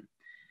use them.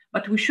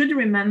 But we should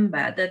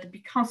remember that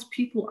because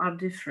people are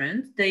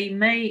different, they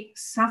may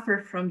suffer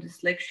from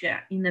dyslexia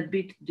in a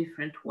bit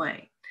different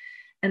way.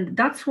 And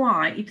that's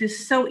why it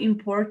is so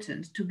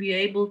important to be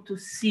able to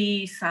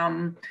see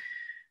some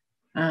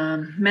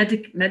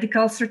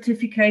medical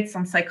certificates,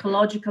 some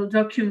psychological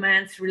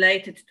documents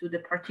related to the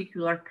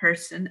particular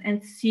person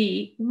and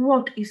see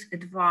what is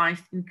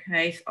advised in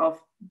case of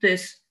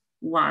this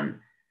one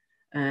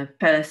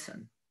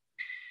person.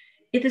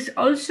 It is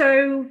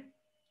also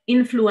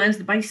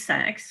influenced by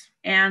sex,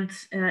 and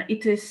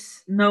it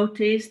is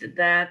noticed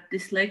that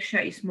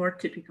dyslexia is more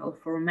typical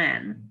for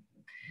men.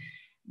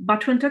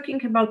 But when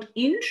talking about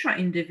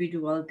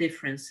intra-individual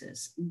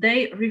differences,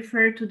 they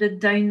refer to the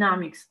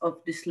dynamics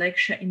of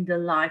dyslexia in the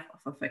life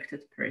of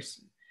affected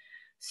person.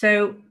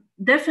 So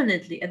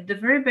definitely at the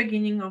very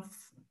beginning of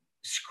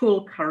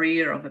school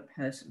career of a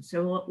person,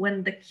 so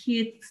when the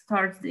kid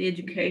starts the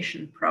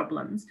education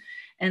problems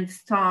and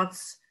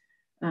starts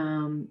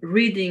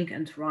reading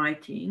and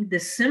writing, the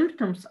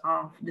symptoms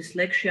of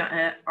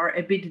dyslexia are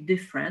a bit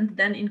different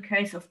than in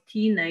case of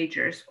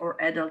teenagers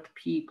or adult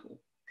people.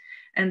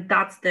 And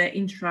that's the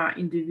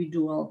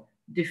intra-individual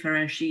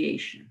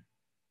differentiation.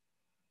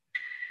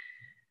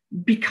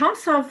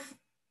 Because of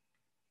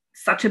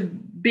such a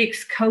big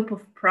scope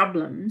of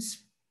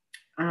problems,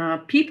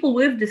 people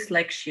with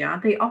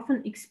dyslexia, they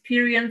often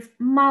experience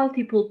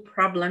multiple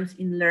problems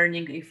in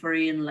learning a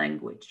foreign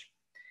language.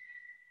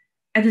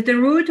 At the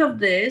root of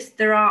this,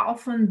 there are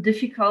often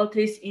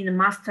difficulties in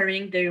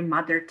mastering their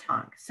mother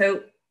tongue.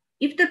 So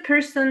if the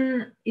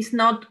person is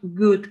not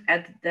good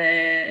at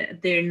their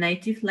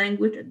native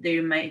language,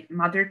 their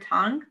mother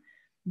tongue,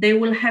 they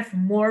will have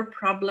more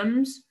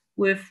problems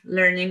with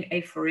learning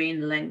a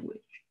foreign language.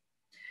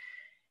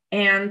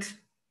 And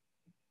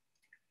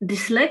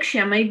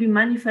dyslexia may be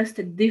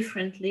manifested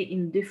differently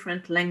in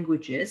different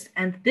languages,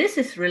 and this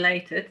is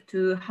related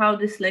to how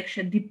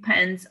dyslexia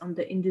depends on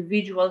the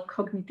individual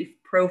cognitive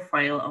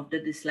profile of the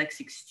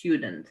dyslexic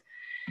student.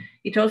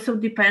 It also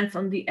depends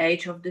on the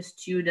age of the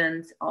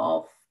student,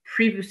 of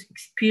previous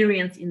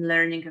experience in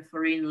learning a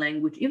foreign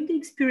language. If the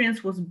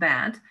experience was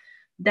bad,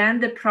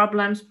 then the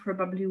problems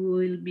probably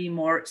will be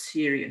more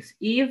serious.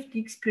 If the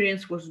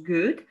experience was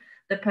good,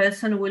 the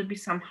person will be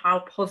somehow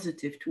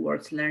positive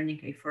towards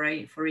learning a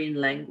foreign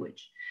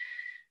language.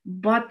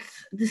 But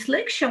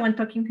dyslexia, when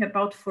talking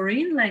about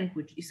foreign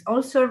language, is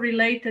also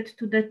related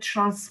to the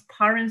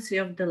transparency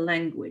of the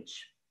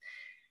language.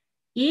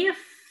 If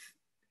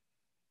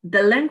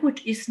the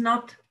language is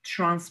not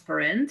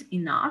transparent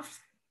enough,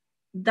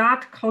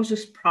 that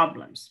causes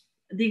problems.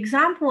 The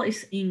example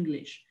is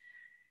English.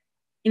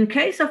 In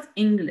case of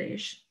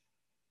English,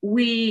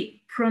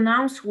 we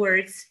pronounce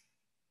words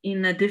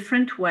in a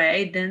different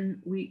way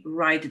than we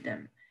write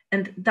them.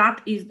 And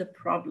that is the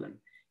problem.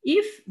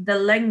 If the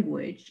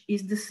language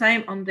is the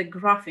same on the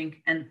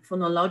graphic and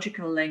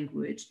phonological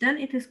language, then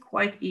it is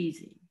quite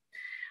easy.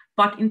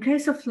 But in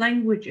case of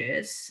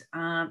languages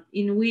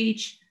in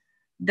which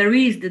there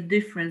is the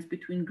difference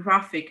between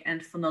graphic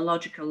and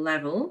phonological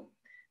level,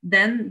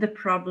 then the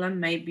problem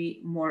may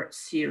be more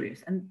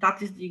serious. And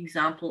that is the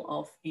example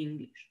of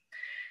English.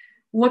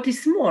 What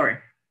is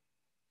more,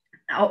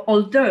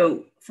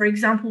 although, for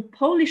example,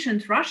 Polish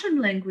and Russian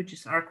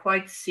languages are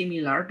quite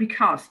similar,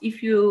 because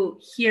if you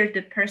hear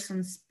the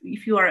persons,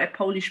 if you are a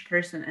Polish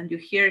person and you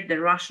hear the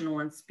Russian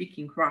one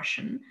speaking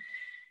Russian,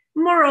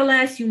 more or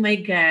less you may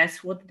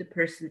guess what the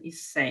person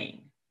is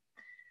saying.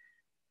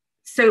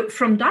 So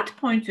from that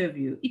point of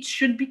view, it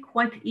should be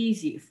quite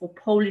easy for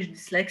Polish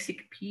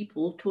dyslexic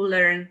people to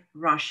learn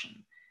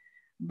Russian.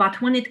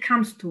 But when it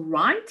comes to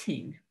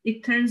writing,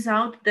 it turns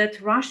out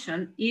that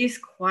Russian is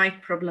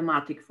quite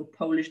problematic for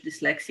Polish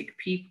dyslexic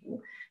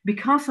people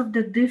because of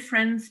the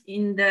difference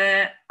in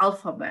the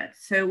alphabet.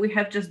 So we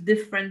have just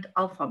different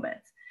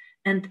alphabets,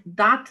 and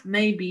that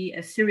may be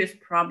a serious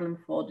problem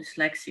for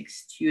dyslexic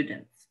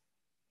students.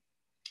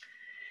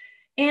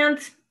 And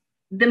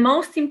the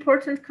most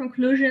important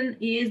conclusion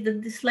is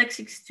that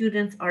dyslexic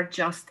students are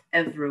just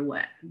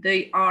everywhere.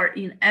 They are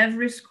in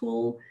every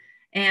school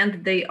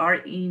and they are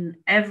in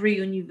every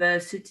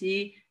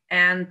university.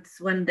 And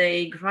when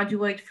they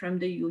graduate from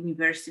the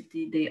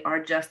university, they are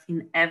just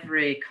in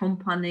every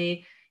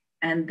company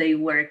and they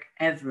work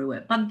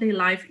everywhere. But their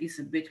life is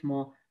a bit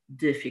more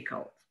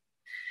difficult.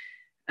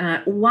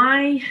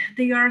 Why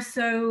they are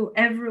so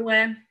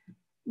everywhere?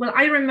 Well,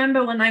 I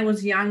remember when I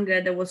was younger,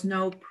 there was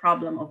no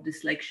problem of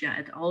dyslexia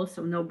at all.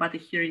 So nobody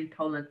here in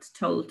Poland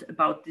told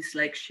about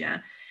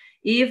dyslexia.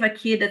 If a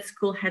kid at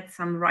school had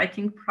some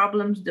writing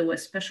problems, there were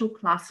special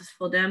classes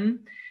for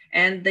them,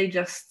 and they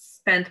just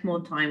spent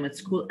more time at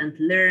school and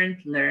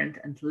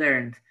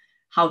learned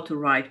how to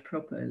write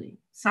properly.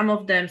 Some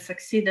of them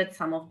succeeded,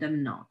 some of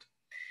them not.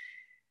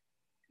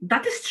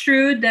 That is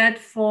true that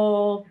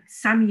for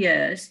some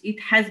years, it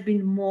has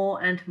been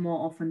more and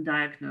more often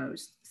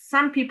diagnosed.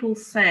 Some people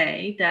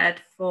say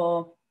that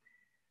for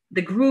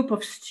the group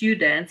of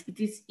students, it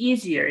is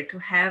easier to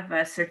have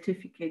a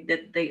certificate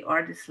that they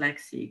are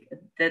dyslexic,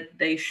 that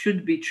they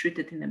should be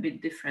treated in a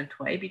bit different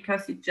way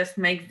because it just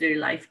makes their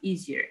life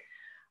easier.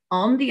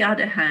 On the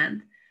other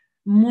hand,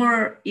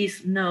 more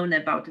is known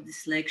about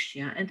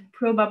dyslexia, and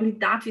probably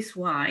that is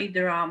why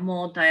there are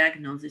more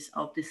diagnoses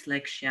of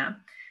dyslexia.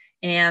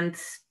 And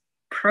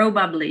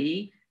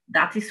probably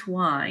that is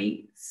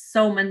why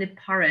so many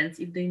parents,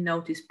 if they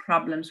notice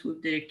problems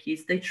with their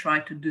kids, they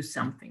try to do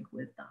something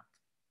with that.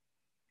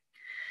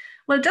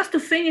 Well, just to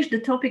finish the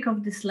topic of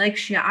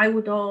dyslexia, I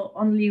would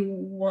only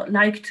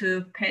like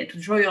to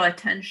draw your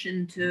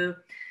attention to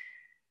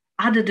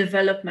other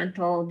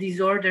developmental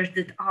disorders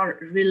that are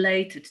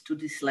related to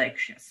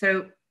dyslexia.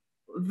 So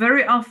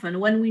very often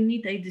when we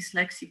meet a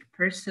dyslexic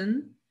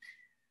person,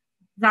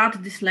 that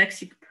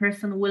dyslexic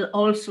person will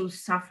also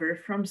suffer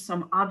from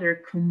some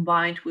other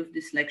combined with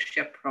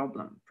dyslexia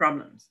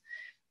problems.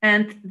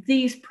 And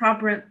these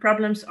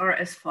problems are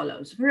as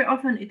follows. Very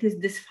often it is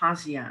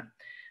dysphasia.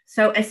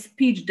 So a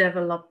speech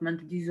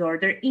development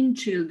disorder in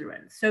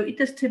children. So it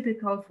is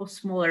typical for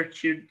smaller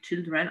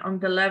children on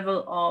the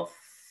level of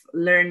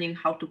learning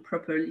how to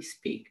properly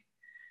speak.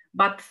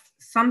 But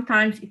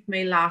sometimes it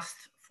may last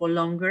for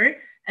longer,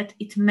 and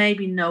it may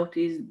be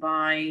noticed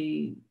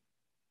by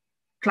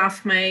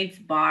classmates,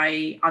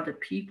 by other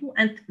people,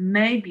 and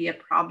may be a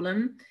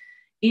problem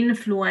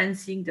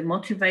influencing the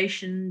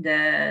motivation,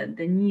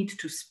 the need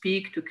to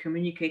speak, to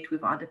communicate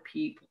with other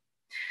people.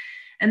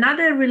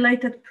 Another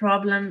related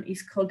problem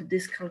is called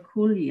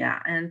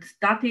dyscalculia, and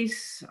that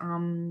is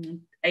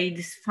a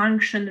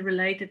dysfunction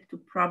related to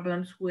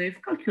problems with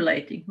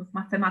calculating, with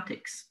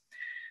mathematics.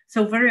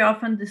 So very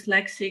often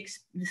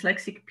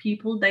dyslexic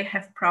people, they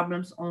have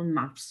problems on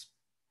maths.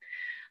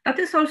 That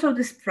is also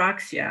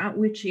dyspraxia,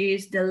 which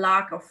is the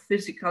lack of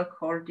physical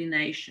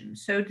coordination.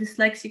 So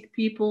dyslexic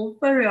people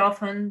very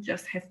often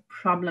just have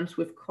problems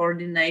with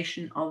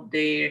coordination of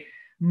their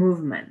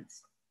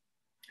movements.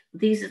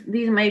 These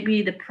may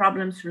be the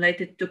problems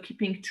related to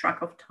keeping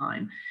track of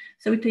time.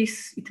 So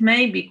it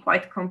may be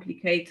quite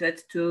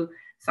complicated to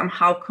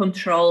somehow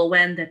control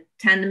when the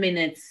 10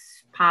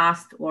 minutes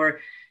passed,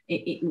 or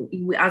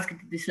we ask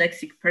the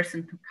dyslexic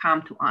person to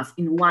come to us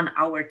in 1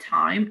 hour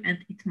time, and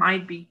it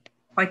might be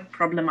quite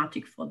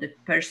problematic for the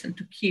person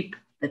to keep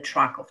the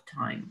track of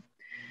time.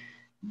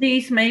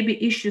 These may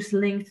be issues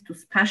linked to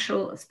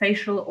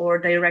spatial or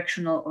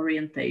directional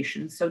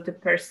orientation. So the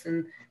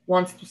person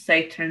wants to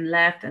say turn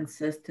left and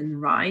says turn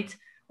right,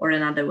 or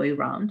another way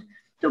around.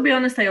 To be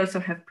honest, I also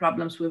have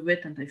problems with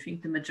it, and I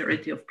think the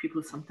majority of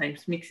people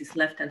sometimes mixes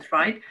left and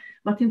right.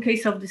 But in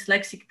case of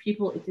dyslexic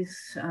people, it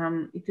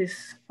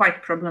is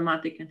quite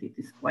problematic and it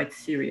is quite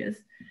serious.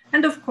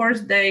 And of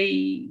course,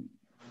 they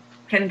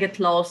can get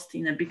lost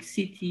in a big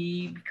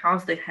city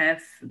because they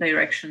have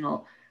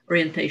directional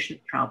orientation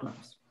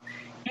problems.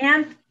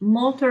 And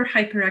motor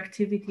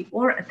hyperactivity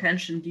or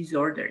attention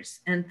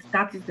disorders. And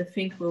that is the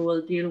thing we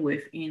will deal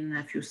with in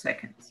a few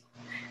seconds.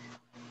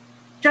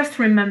 Just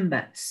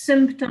remember,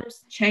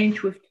 symptoms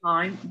change with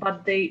time,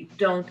 but they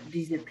don't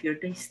disappear.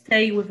 They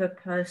stay with a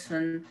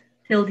person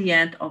till the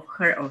end of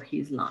her or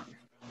his life.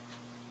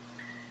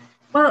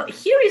 Well,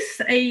 here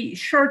is a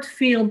short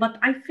film, but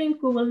I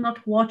think we will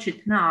not watch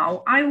it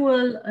now. I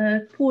will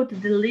put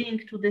the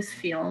link to this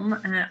film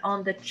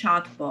on the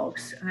chat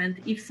box. And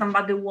if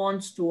somebody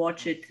wants to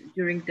watch it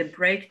during the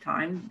break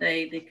time,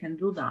 they can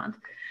do that.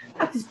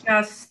 That is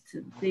just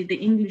the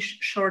English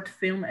short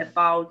film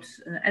about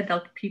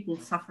adult people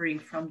suffering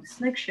from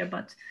dyslexia.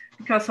 But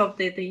because of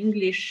the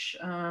English,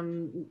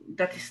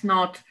 that is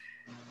not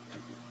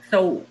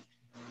so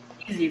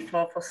easy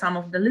for some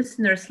of the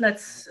listeners,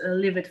 let's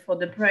leave it for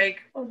the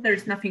break. Well, there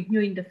is nothing new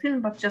in the film,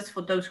 but just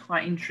for those who are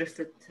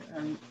interested,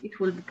 it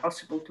will be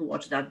possible to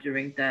watch that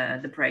during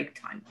the break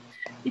time.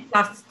 It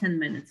lasts 10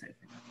 minutes, I think.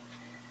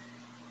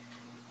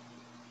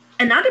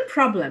 Another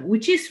problem,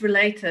 which is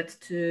related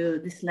to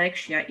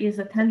dyslexia, is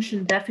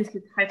attention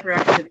deficit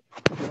hyperactivity.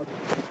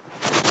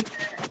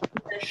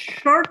 In a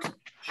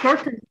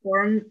shortened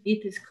form,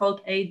 it is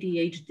called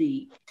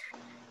ADHD.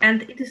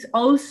 And it is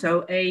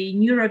also a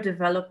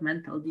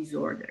neurodevelopmental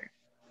disorder.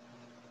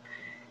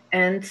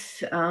 And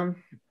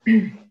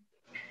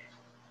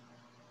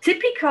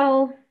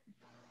typical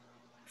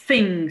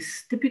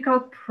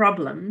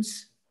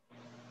problems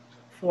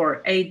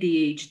for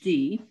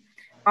ADHD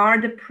are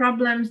the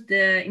problems,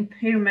 the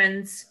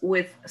impairments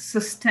with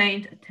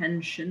sustained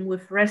attention,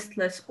 with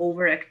restless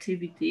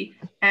overactivity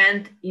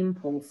and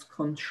impulse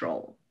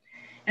control.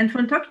 And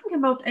when talking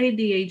about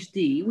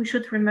ADHD, we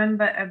should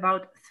remember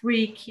about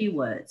 3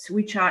 keywords,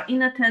 which are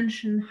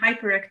inattention,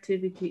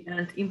 hyperactivity,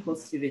 and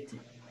impulsivity.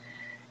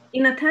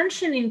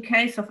 Inattention in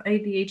case of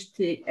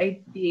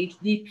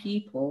ADHD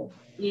people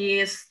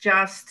is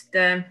just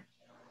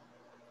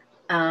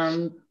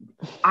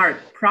are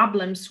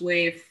problems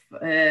with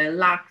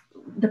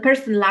the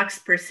person lacks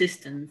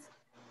persistence.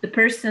 The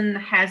person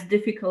has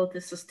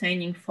difficulty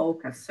sustaining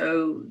focus.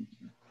 So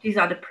these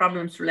are the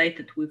problems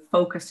related with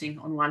focusing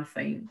on one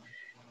thing.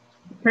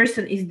 The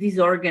person is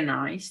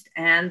disorganized,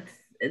 and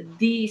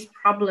these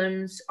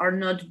problems are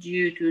not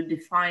due to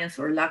defiance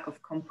or lack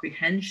of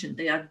comprehension.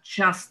 They are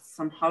just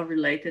somehow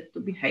related to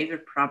behavior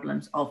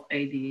problems of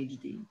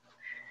ADHD.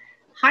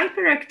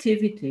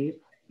 Hyperactivity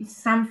is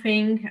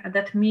something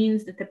that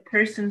means that the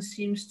person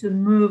seems to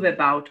move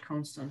about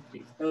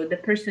constantly. So the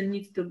person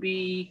needs to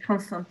be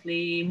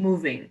constantly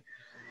moving.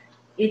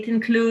 It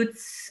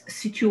includes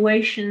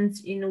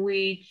situations in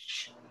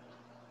which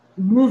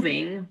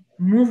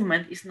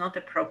movement is not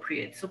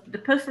appropriate. So the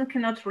person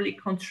cannot really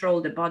control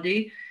the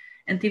body,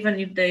 and even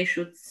if they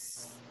should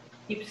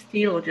keep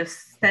still or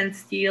just stand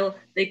still,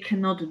 they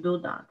cannot do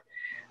that.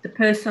 The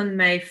person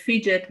may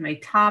fidget, may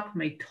tap,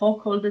 may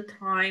talk all the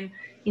time.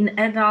 In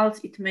adults,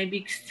 it may be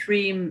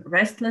extreme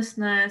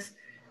restlessness.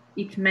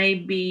 It may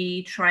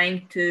be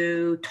trying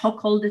to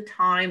talk all the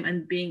time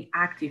and being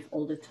active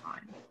all the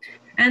time.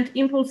 And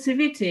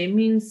impulsivity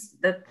means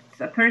that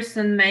a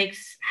person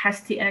makes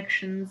hasty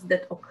actions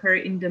that occur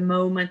in the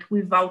moment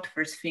without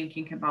first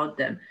thinking about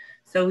them.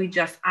 So we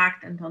just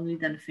act and only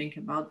then think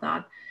about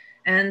that.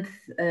 And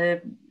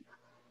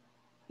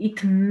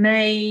it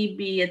may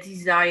be a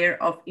desire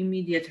of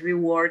immediate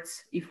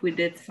rewards if we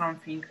did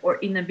something, or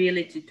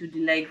inability to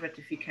delay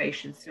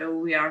gratification. So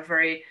we are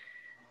very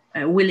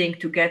willing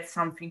to get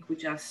something, we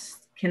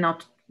just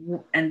cannot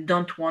and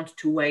don't want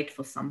to wait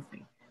for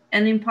something.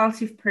 An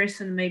impulsive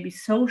person may be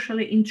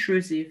socially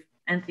intrusive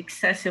and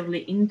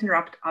excessively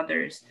interrupt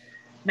others,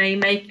 may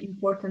make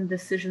important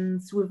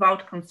decisions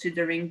without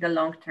considering the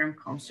long-term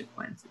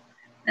consequences.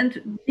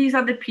 And these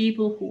are the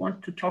people who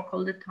want to talk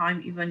all the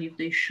time, even if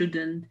they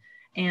shouldn't.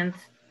 And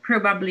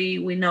probably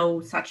we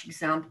know such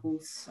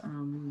examples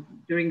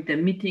during the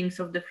meetings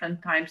of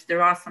different types.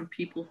 There are some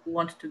people who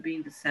want to be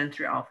in the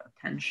center of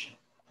attention.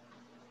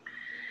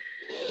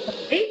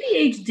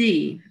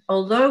 ADHD,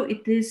 although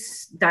it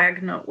is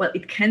diagnosed, well,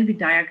 it can be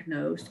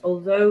diagnosed,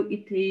 although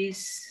it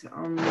is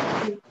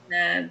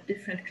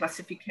different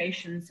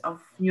classifications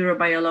of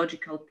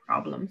neurobiological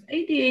problems,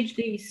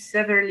 ADHD is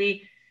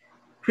severely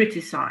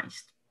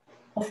criticized.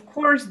 Of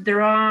course,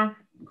 there are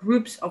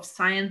groups of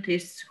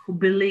scientists who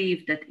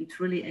believe that it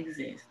really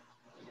exists,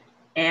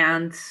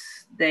 and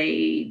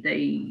they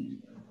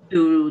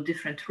do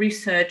different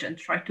research and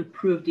try to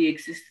prove the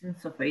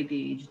existence of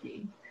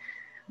ADHD.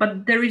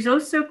 But there is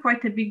also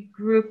quite a big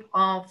group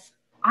of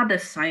other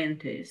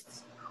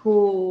scientists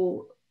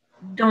who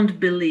don't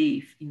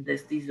believe in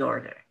this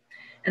disorder.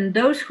 And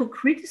those who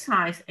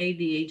criticize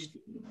ADHD,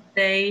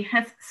 they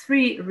have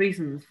 3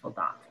 reasons for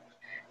that.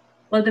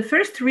 Well, the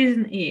first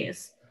reason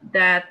is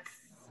that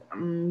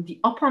the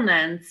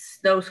opponents,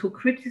 those who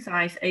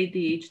criticize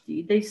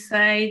ADHD, they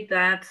say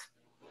that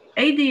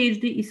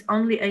ADHD is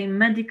only a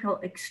medical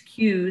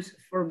excuse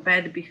for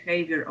bad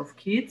behavior of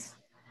kids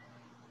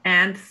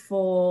and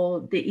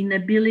for the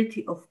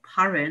inability of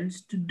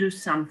parents to do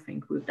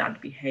something with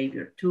that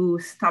behavior, to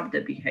stop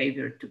the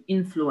behavior, to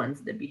influence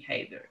the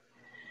behavior.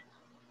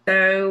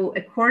 So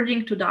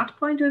according to that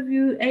point of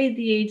view,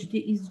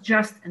 ADHD is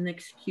just an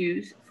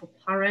excuse for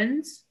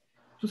parents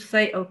to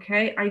say,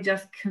 okay, I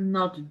just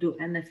cannot do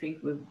anything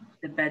with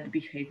the bad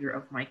behavior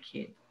of my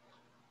kid.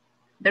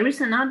 There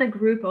is another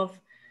group of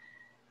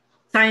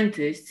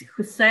scientists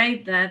who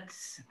say that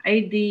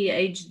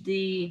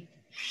ADHD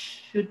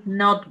should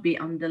not be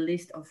on the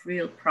list of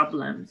real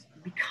problems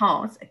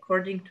because,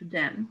 according to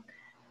them,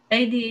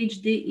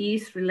 ADHD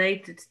is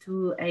related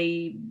to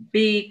a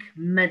big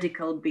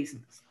medical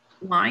business.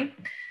 Why?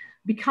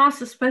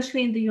 Because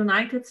especially in the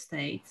United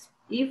States,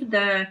 if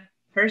the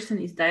person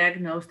is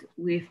diagnosed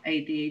with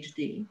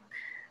ADHD,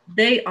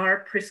 they are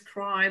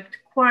prescribed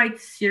quite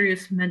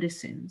serious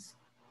medicines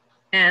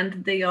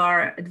and they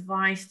are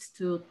advised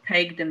to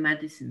take the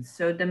medicines.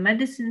 So the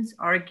medicines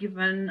are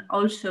given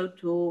also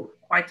to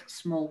quite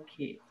small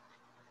kids.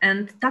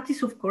 And that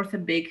is, of course, a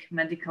big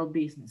medical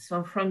business.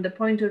 So from the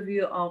point of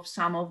view of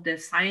some of the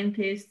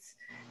scientists,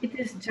 it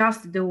is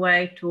just the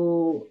way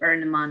to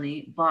earn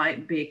money by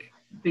big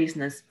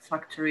business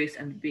factories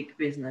and big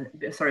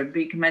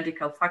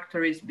medical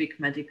factories, big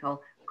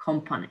medical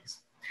companies.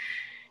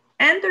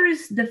 And there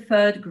is the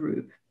third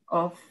group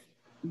of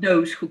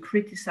those who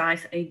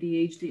criticize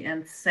ADHD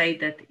and say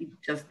that it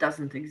just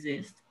doesn't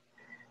exist.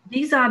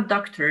 These are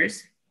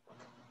doctors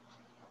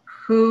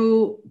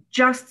who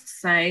just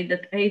say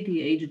that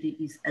ADHD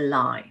is a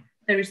lie.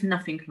 There is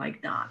nothing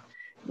like that.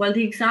 Well,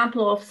 the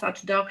example of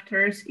such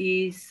doctors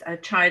is a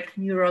child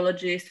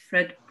neurologist,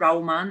 Fred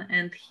Brauman,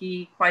 and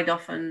he quite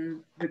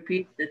often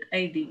repeats that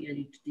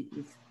ADHD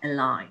is a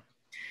lie.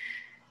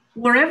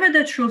 Wherever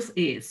the truth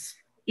is,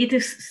 it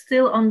is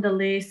still on the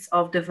list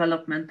of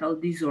developmental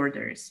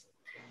disorders.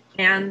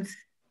 And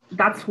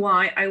that's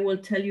why I will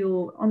tell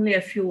you only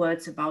a few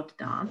words about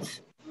that,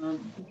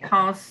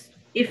 because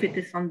if it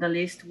is on the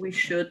list, we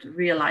should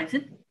realize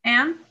it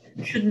and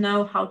should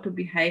know how to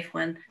behave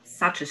when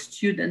such a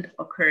student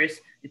appears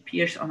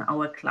in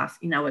our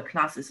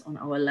classes, on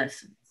our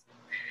lessons.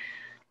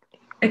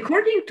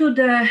 According to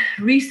the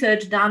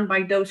research done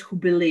by those who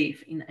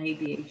believe in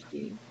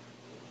ADHD,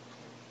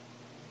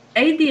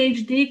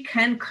 ADHD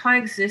can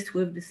coexist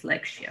with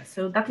dyslexia,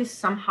 so that is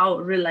somehow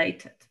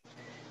related.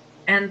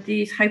 And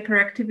these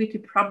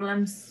hyperactivity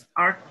problems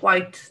are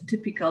quite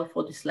typical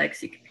for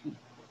dyslexic people.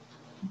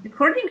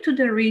 According to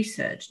the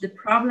research, the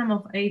problem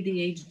of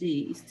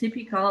ADHD is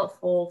typical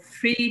for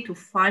 3 to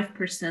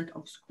 5%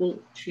 of school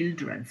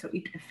children. So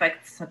it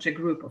affects such a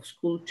group of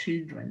school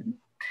children.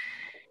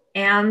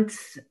 And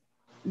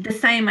the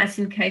same as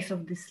in case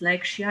of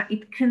dyslexia,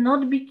 it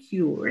cannot be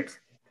cured,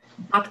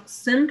 but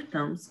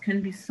symptoms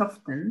can be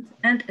softened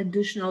and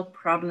additional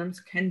problems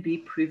can be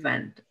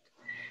prevented.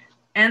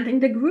 And in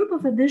the group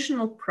of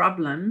additional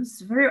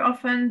problems, very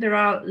often there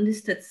are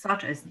listed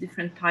such as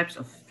different types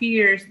of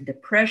fears,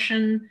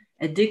 depression,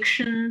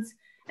 addictions,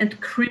 and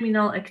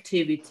criminal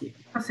activity.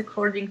 Because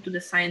according to the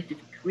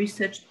scientific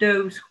research,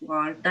 those who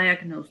are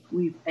diagnosed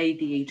with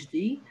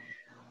ADHD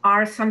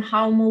are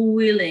somehow more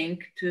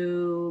willing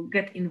to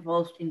get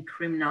involved in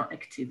criminal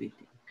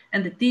activity.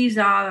 And these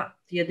are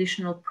the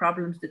additional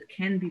problems that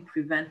can be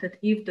prevented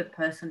if the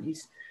person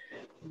is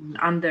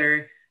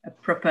under a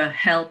proper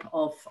help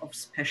of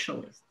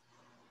specialists.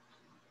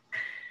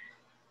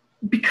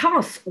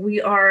 Because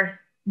we are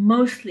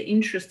mostly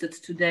interested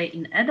today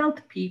in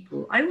adult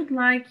people, I would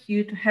like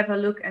you to have a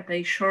look at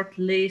a short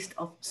list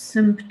of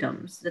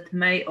symptoms that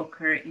may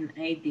occur in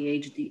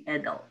ADHD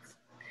adults.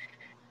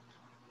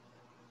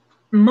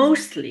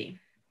 Mostly,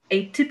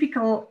 a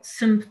typical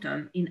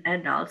symptom in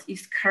adults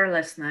is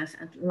carelessness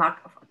and lack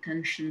of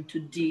attention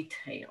to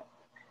detail.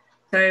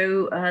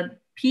 So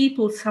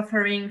people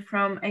suffering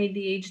from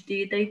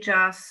ADHD, they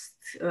just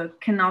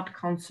cannot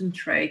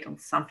concentrate on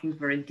something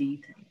very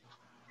detailed.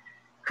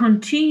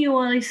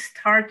 Continually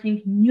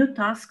starting new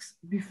tasks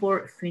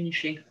before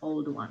finishing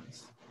old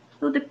ones.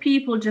 So the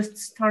people just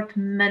start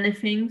many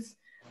things,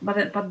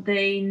 but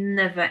they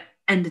never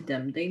end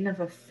them, they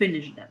never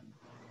finish them.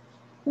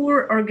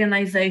 Poor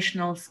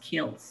organizational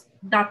skills,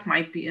 that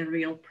might be a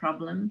real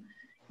problem.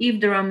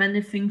 If there are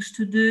many things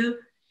to do,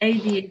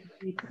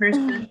 ADHD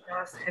person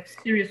does have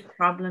serious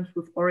problems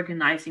with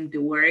organizing the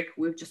work,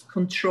 with just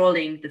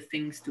controlling the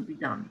things to be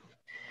done.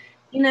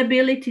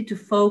 Inability to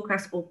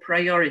focus or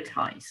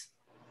prioritize.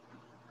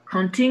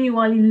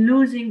 Continually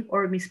losing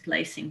or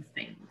misplacing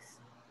things.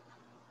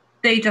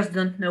 They just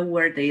don't know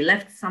where they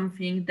left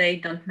something. They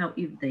don't know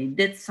if they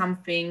did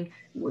something.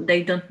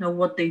 They don't know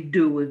what they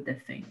do with the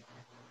thing.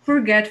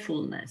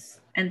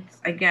 Forgetfulness, and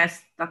I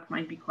guess that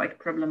might be quite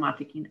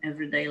problematic in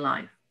everyday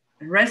life.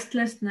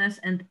 Restlessness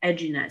and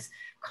edginess,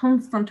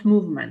 constant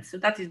movement. So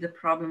that is the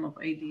problem of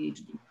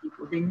ADHD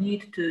people. They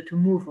need to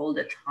move all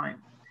the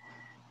time.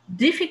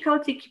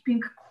 Difficulty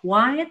keeping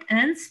quiet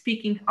and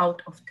speaking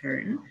out of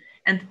turn.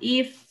 And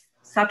if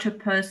such a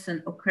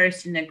person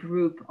occurs in a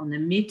group on a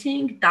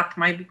meeting, that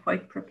might be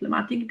quite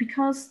problematic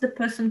because the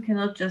person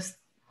cannot just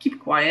keep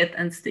quiet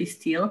and stay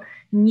still,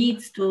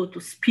 needs to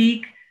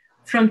speak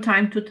from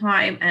time to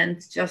time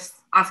and just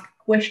ask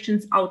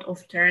questions out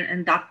of turn,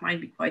 and that might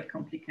be quite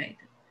complicated.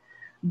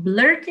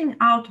 Blurting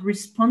out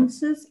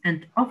responses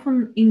and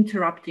often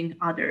interrupting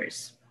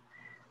others.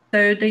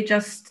 So they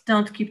just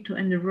don't keep to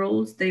any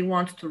rules. They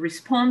want to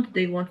respond.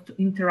 They want to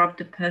interrupt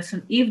the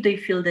person if they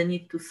feel the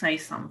need to say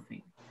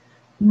something.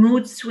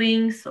 Mood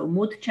swings or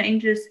mood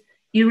changes,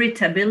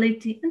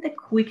 irritability, and a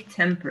quick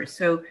temper.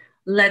 So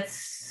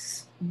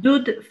let's do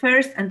the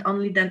first and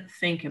only then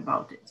think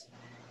about it.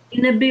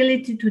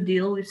 Inability to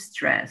deal with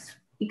stress,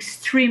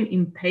 extreme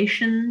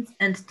impatience,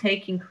 and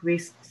taking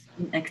risks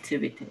in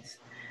activities.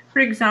 For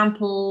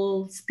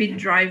example, speed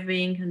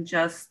driving and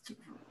just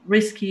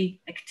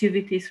risky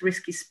activities,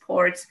 risky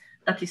sports.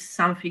 That is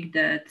something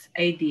that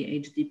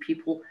ADHD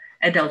people,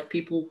 adult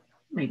people,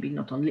 maybe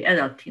not only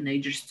adult,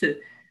 teenagers too,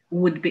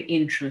 would be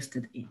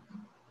interested in.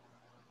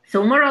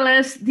 So more or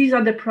less, these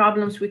are the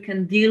problems we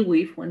can deal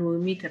with when we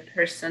meet a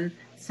person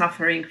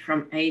suffering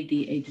from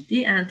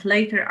ADHD. And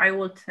later I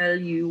will tell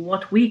you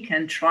what we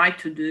can try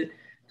to do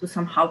to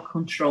somehow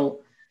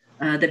control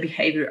the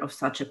behavior of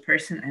such a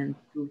person and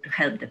to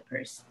help the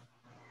person.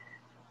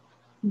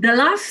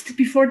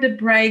 Before the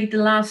break, the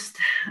last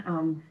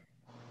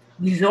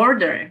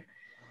disorder,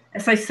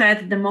 as I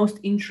said, the most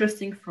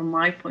interesting from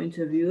my point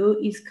of view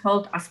is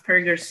called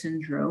Asperger's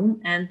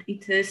syndrome, and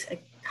it is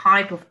a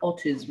type of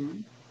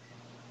autism.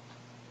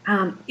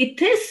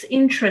 It is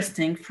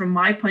interesting from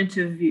my point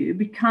of view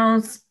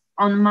because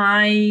on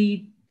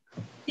my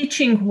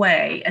teaching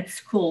way at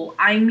school,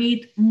 I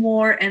meet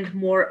more and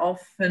more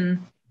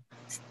often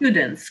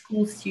students,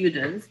 school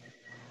students,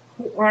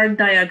 who are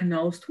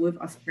diagnosed with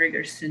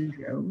Asperger's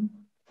syndrome.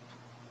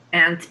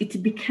 And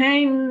it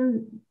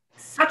became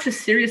such a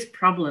serious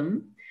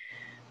problem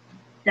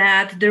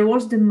that there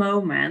was the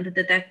moment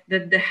that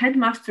the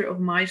headmaster of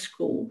my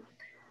school,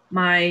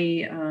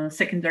 my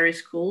secondary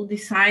school,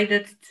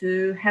 decided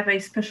to have a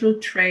special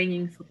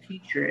training for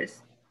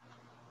teachers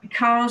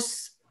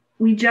because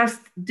we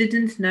just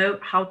didn't know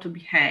how to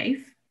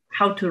behave,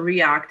 how to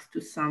react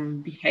to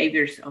some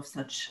behaviors of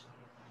such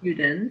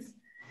students.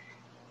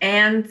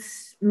 And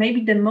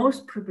maybe the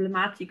most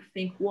problematic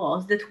thing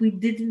was that we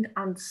didn't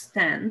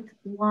understand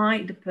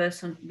why the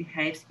person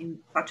behaves in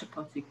such a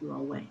particular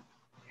way.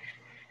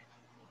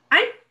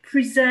 I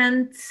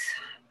present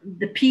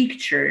the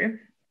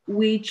picture,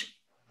 which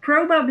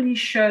probably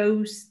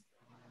shows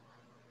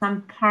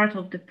some part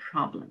of the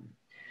problem.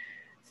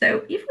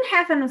 So if we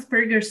have an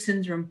Asperger's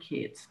syndrome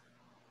kid,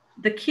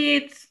 the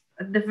kid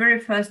at the very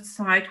first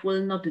sight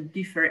will not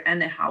differ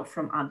anyhow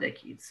from other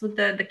kids. So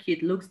the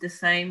kid looks the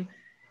same.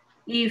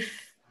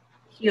 If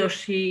he or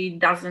she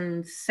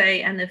doesn't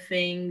say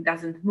anything,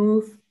 doesn't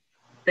move,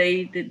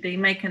 they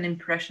make an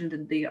impression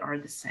that they are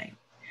the same.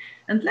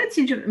 And let's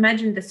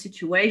imagine the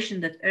situation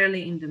that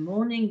early in the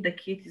morning, the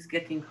kid is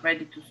getting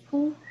ready to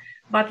school,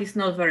 but is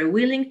not very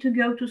willing to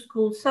go to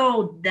school.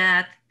 So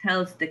dad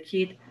tells the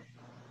kid,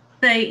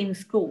 stay in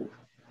school.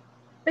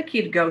 The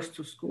kid goes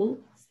to school,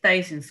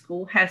 stays in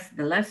school, has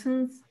the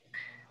lessons.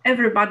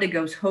 Everybody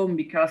goes home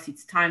because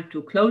it's time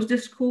to close the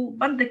school,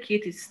 but the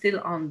kid is still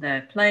on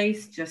the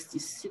place, just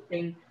is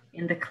sitting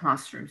in the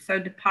classroom. So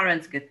the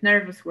parents get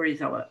nervous, where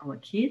is our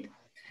kid?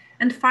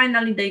 And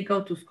finally, they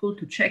go to school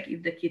to check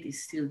if the kid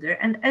is still there.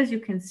 And as you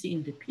can see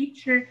in the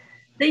picture,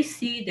 they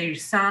see their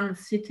son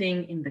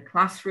sitting in the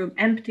classroom,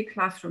 empty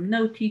classroom,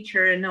 no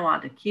teacher, no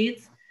other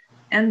kids.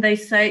 And they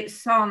say,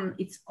 son,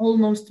 it's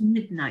almost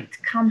midnight,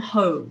 come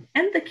home.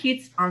 And the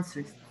kid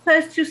answers,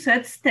 first you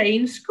said stay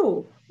in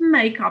school,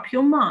 make up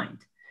your mind.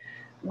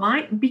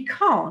 Why?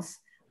 Because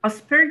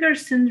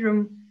Asperger's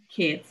syndrome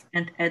kids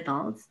and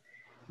adults,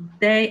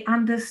 they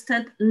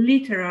understand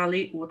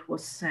literally what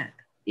was said.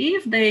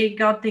 If they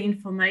got the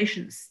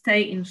information,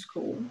 stay in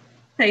school,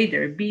 stay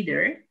there, be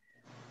there,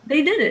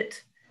 they did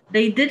it.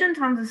 They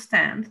didn't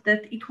understand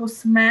that it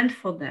was meant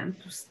for them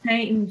to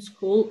stay in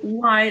school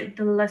while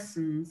the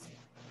lessons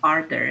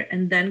are there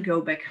and then go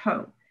back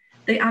home.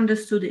 They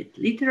understood it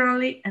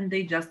literally and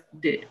they just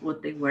did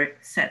what they were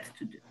set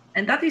to do.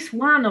 And that is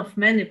one of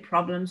many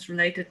problems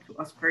related to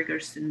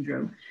Asperger's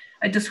syndrome.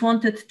 I just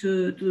wanted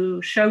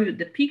to show you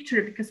the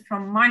picture because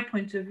from my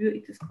point of view,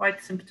 it is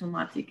quite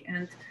symptomatic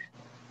and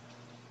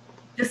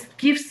just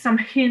gives some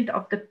hint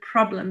of the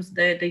problems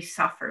that they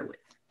suffer with.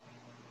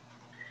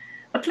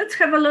 But let's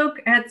have a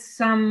look at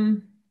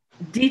some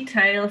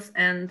details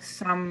and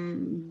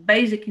some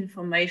basic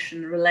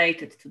information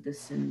related to the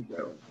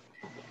syndrome.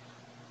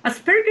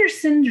 Asperger's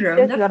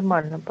syndrome.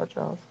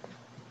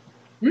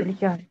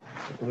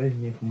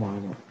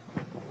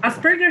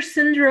 Asperger's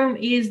syndrome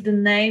is the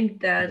name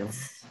that,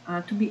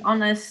 to be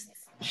honest,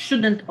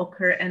 shouldn't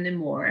occur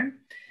anymore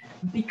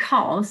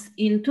because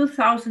in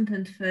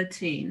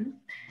 2013,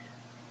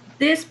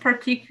 this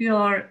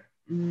particular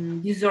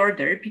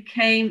disorder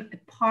became a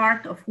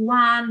part of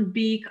one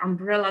big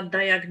umbrella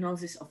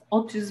diagnosis of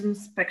autism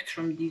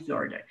spectrum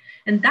disorder.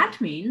 And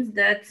that means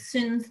that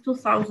since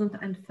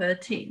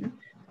 2013,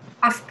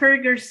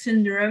 Asperger's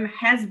syndrome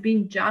has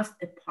been just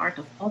a part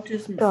of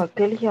autism. Так,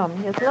 Илья,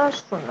 мне знаешь,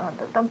 что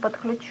надо? Там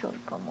подключен,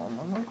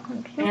 по-моему, мой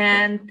компьютер.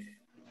 And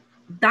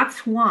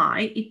that's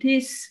why it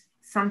is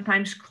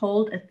sometimes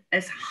called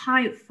as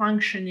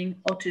high-functioning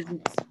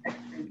autism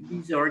spectrum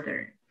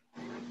disorder.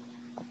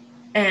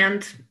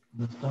 And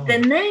the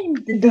name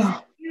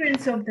that is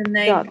appearance of the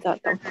name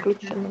там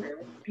включено.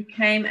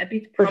 became a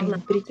bit Блин,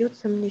 problematic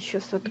придется мне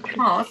сейчас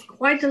because отключить.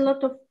 quite a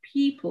lot of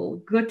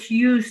people got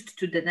used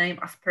to the name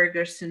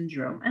Asperger's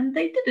syndrome and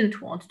they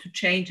didn't want to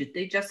change it.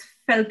 They just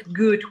felt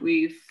good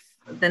with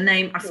the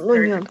name Ну,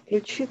 Asperger. не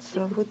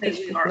отключиться, а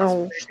вытащить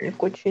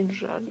наушник, очень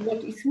жаль.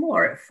 What is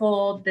more,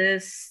 for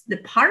the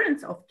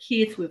parents of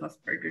kids with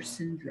Asperger's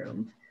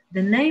syndrome,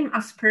 the name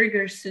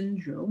Asperger's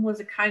syndrome was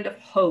a kind of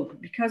hope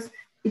because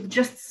it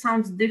just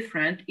sounds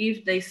different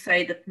if they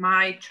say that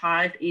my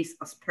child is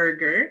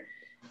Asperger,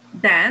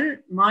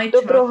 then my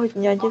Доброго child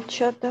дня,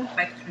 дівчата.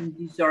 spectrum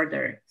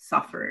disorder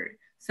sufferer.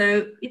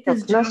 So it Так,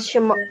 is нас just ще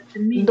the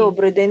meaning.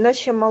 Добрий день, нас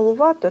ще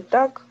малувато,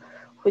 так?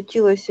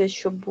 Хотілося,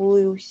 щоб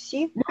були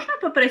усі, Можна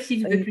попросити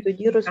і виключити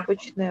тоді мікрофон?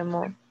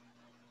 розпочнемо.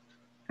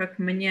 Як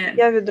мені...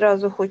 Я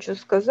відразу хочу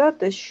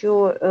сказати,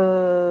 що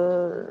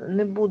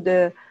не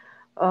буде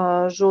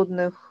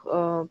жодних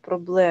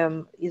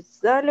проблем із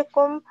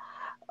заліком.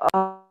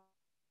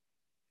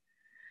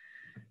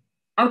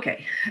 Okay.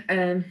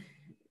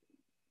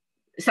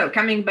 So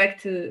coming back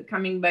to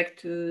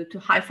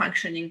high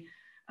functioning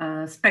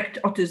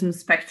autism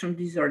spectrum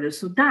disorder.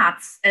 So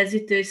that's as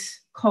it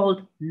is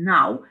called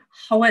now.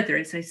 However,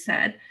 as I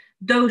said,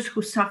 those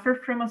who suffer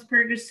from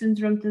Asperger's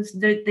syndrome,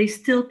 they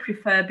still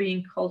prefer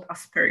being called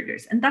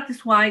Asperger's. And that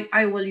is why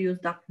I will use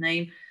that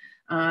name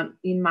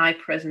in my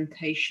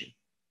presentation.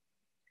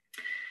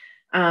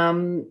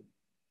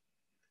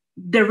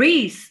 There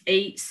is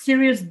a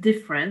serious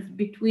difference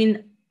between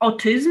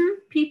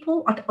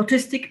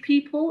autistic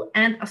people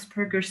and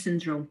Asperger's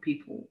syndrome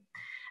people.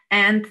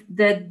 And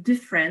the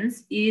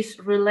difference is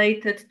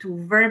related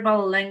to verbal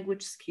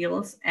language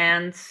skills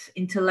and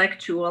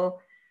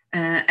intellectual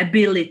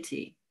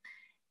ability.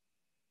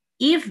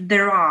 If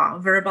there are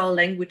verbal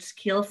language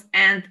skills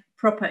and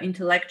proper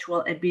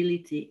intellectual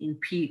ability in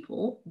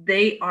people,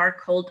 they are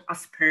called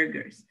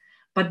Asperger's.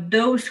 But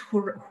those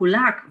who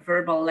lack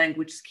verbal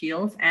language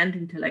skills and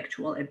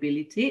intellectual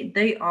ability,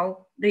 they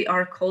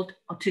are called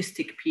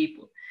autistic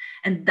people.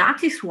 And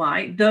that is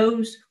why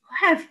those who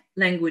have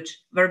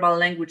verbal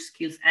language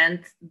skills and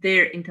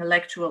their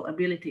intellectual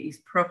ability is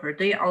proper,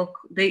 they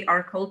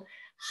are called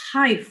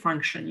high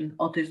functioning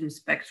autism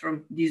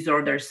spectrum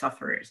disorder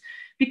sufferers.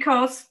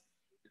 Because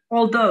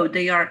although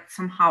they are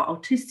somehow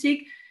autistic,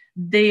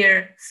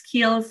 their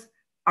skills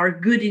are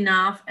good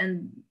enough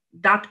and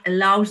that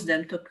allows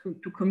them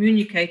to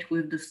communicate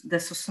with the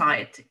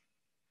society.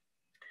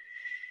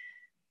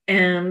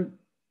 And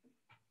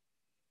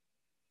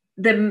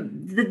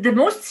the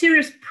most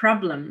serious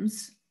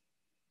problems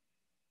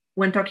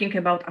when talking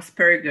about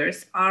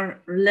Asperger's are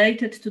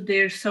related to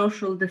their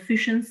social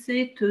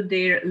deficiency, to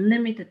their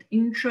limited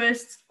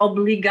interests,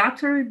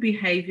 obligatory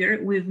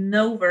behavior with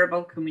no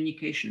verbal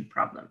communication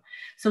problem.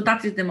 So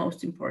that is the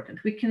most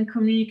important. We can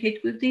communicate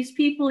with these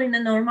people in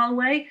a normal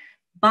way,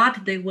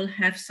 but they will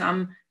have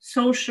some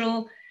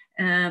social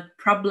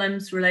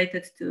problems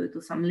related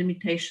to some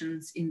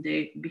limitations in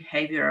their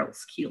behavioral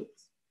skills.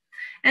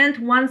 And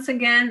once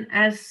again,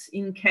 as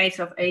in case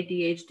of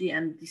ADHD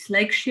and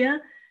dyslexia,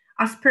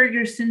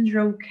 Asperger's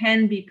syndrome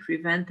can be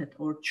prevented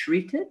or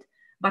treated,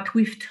 but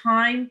with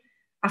time,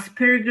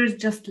 Asperger's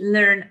just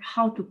learn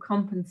how to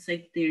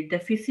compensate their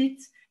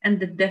deficits, and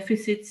the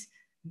deficits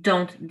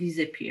don't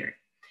disappear.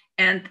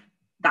 And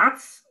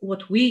that's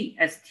what we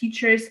as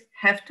teachers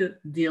have to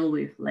deal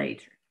with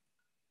later.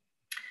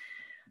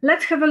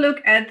 Let's have a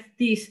look at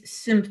these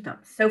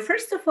symptoms. So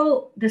first of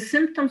all, the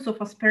symptoms of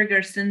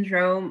Asperger's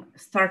syndrome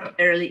start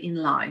early in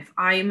life.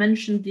 I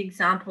mentioned the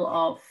example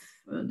of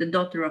the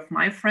daughter of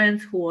my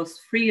friend who was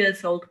 3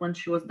 years old when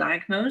she was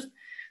diagnosed.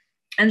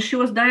 And she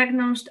was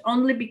diagnosed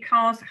only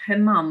because her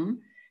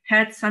mom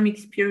had some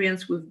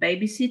experience with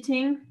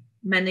babysitting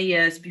many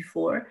years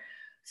before.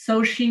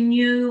 So she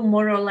knew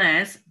more or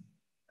less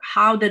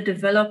how the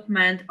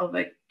development of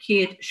a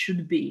kid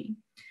should be.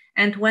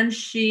 And when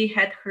she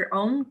had her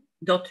own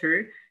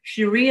daughter,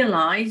 she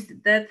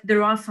realized that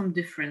there are some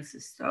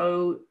differences.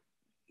 So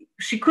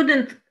she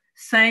couldn't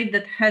say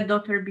that her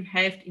daughter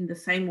behaved in the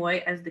same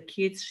way as the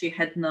kids she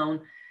had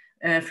known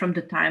from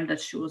the time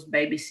that she was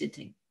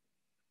babysitting.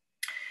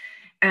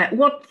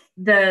 What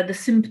the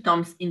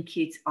symptoms in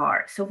kids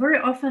are. So very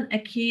often a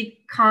kid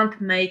can't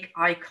make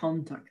eye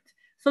contact.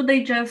 So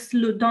they just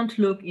don't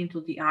look into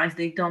the eyes.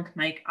 They don't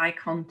make eye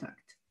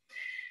contact.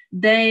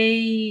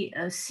 They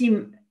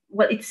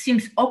it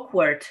seems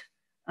awkward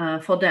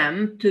for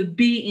them to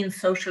be in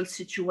social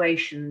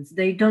situations.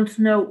 They don't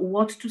know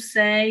what to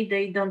say.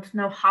 They don't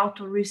know how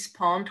to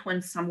respond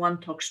when someone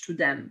talks to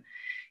them.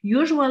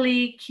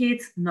 Usually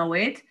kids know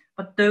it,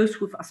 but those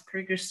with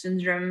Asperger's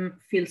syndrome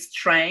feel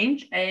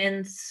strange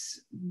and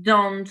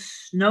don't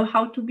know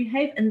how to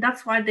behave. And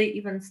that's why they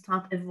even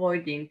start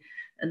avoiding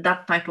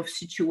that type of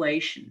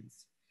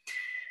situations.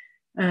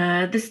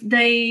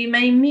 They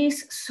may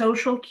miss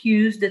social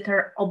cues that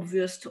are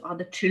obvious to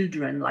other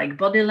children, like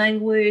body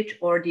language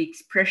or the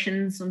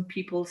expressions on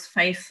people's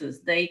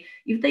faces.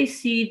 If they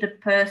see the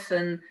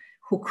person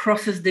who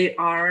crosses their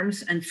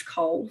arms and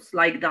scowls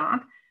like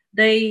that,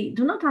 they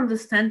do not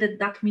understand that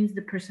that means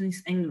the person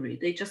is angry.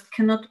 They just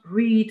cannot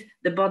read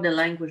the body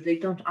language. They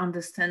don't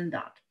understand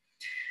that.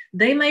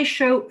 They may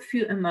show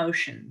few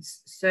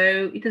emotions.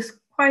 So it is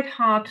quite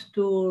hard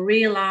to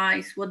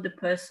realize what the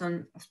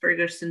person,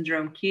 Asperger's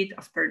syndrome kid,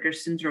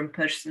 Asperger's syndrome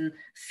person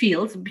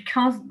feels,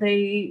 because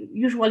they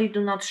usually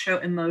do not show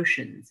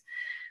emotions.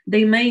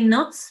 They may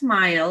not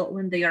smile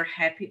when they are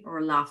happy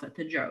or laugh at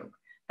a joke.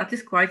 That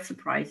is quite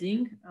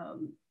surprising.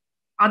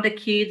 Other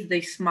kids,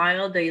 they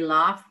smile, they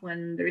laugh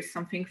when there is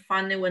something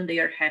funny, when they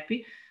are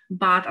happy,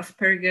 but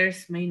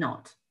Asperger's may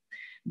not.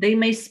 They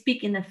may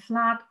speak in a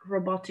flat,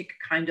 robotic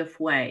kind of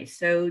way.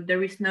 So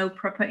there is no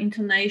proper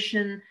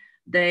intonation.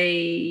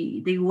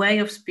 The way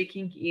of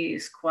speaking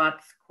is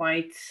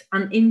quite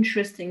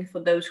uninteresting for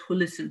those who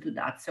listen to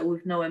that. So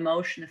with no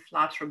emotion, a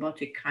flat,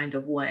 robotic kind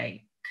of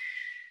way.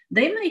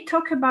 They may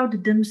talk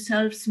about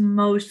themselves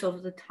most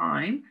of the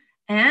time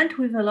and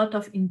with a lot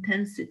of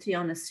intensity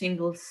on a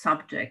single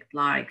subject,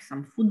 like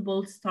some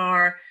football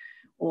star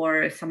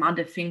or some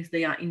other things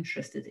they are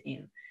interested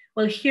in.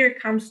 Well, here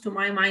comes to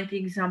my mind the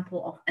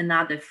example of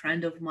another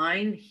friend of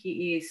mine.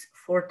 He is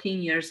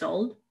 14 years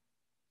old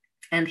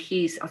and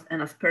he's an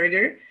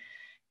Asperger.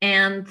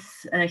 And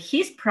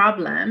his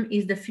problem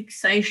is the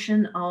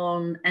fixation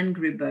on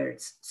Angry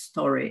Birds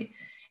story.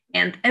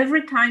 And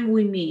every time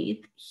we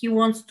meet, he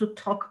wants to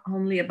talk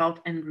only about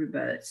Angry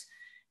Birds.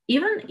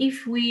 Even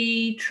if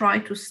we try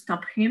to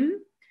stop him,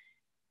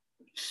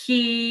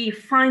 he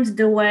finds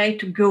the way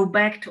to go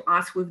back to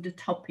us with the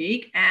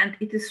topic, and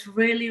it is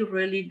really,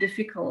 really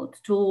difficult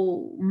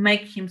to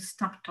make him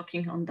stop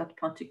talking on that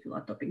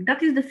particular topic.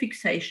 That is the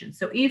fixation.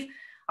 So if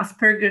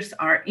Asperger's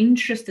are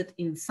interested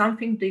in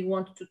something, they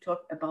want to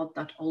talk about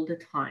that all the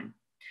time.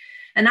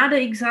 Another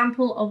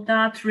example of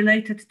that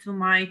related to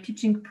my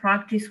teaching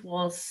practice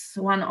was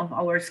one of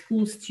our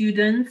school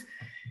students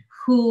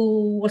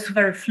who was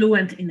very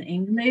fluent in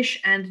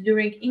English, and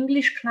during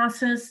English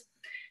classes,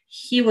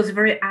 he was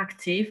very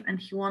active and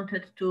he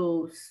wanted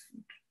to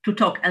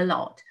talk a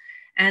lot.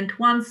 And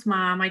once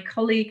my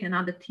colleague,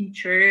 another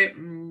teacher,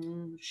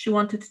 she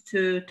wanted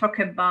to talk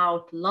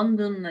about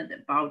London and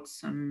about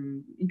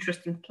some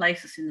interesting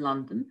places in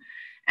London.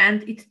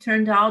 And it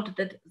turned out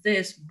that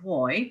this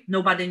boy,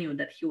 nobody knew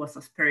that he was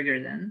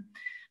Asperger then,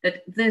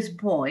 that this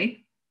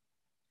boy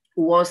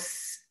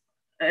was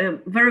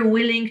very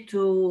willing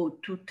to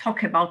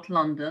talk about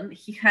London.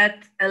 He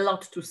had a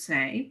lot to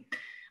say.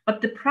 But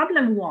the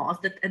problem was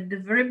that at the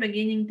very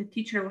beginning, the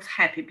teacher was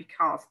happy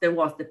because there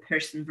was the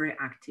person very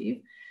active.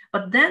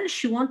 But then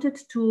she wanted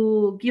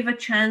to give a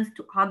chance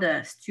to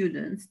other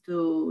students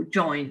to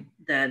join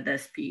the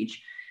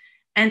speech.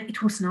 And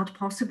it was not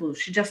possible.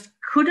 She just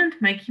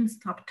couldn't make him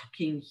stop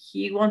talking.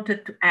 He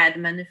wanted to add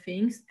many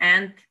things.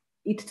 And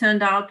it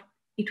turned out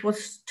it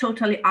was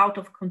totally out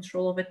of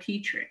control of a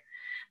teacher.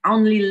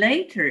 Only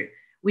later,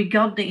 we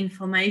got the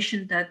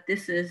information that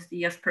this is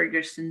the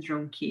Asperger's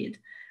syndrome kid.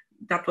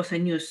 That was a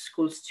new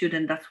school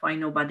student. That's why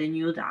nobody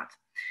knew that.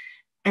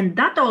 And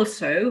that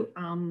also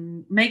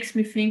makes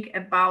me think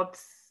about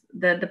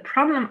the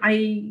problem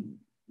I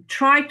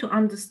try to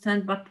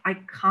understand, but I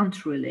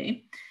can't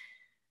really.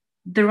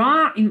 There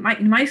are,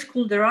 in my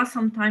school, there are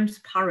sometimes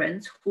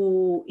parents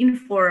who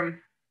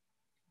inform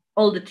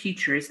all the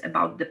teachers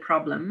about the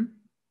problem.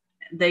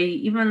 They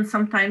even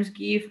sometimes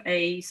give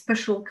a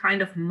special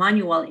kind of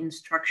manual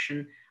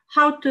instruction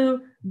how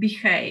to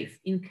behave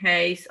in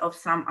case of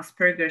some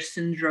Asperger's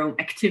syndrome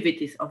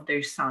activities of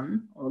their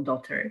son or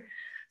daughter.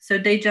 So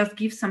they just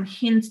give some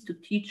hints to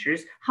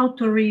teachers how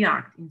to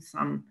react in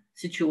some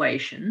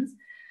situations.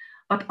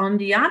 But on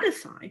the other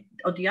side,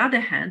 on the other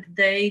hand,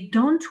 they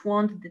don't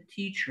want the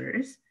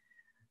teachers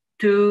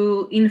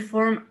to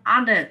inform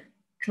other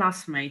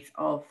classmates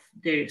of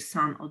their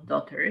son or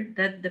daughter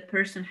that the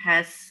person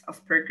has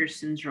Asperger's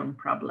syndrome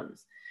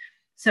problems.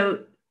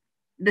 So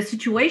the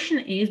situation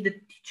is the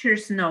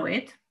teachers know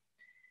it,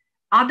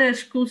 other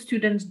school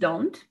students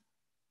don't,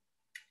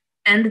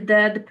 and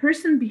the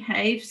person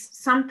behaves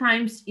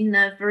sometimes in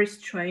a very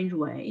strange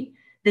way.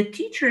 The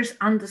teachers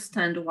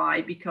understand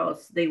why,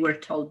 because they were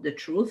told the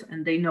truth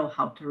and they know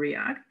how to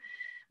react.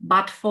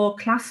 But for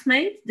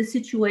classmates, the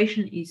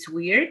situation is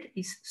weird,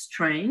 is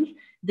strange.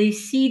 They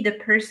see the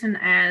person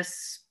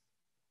as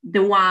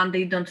the one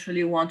they don't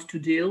really want to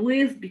deal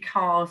with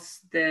because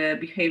the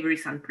behavior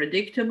is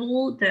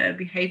unpredictable, the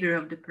behavior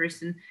of the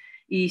person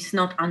is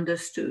not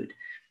understood.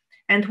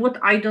 And what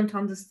I don't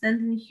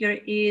understand in here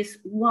is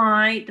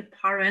why the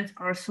parents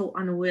are so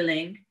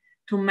unwilling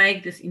to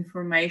make this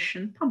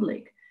information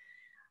public.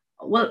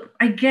 Well,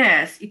 I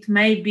guess it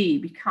may be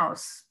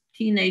because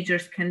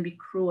teenagers can be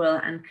cruel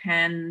and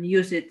can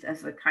use it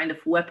as a kind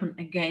of weapon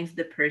against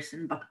the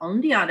person. But on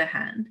the other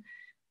hand,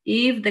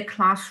 if the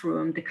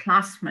classroom, the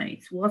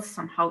classmates was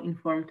somehow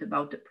informed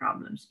about the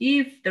problems,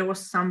 if there was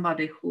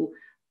somebody who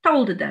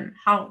told them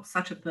how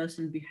such a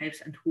person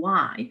behaves and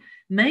why,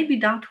 maybe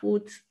that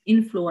would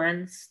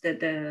influence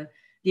the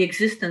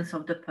existence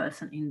of the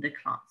person in the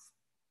class.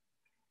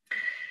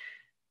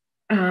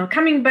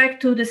 Coming back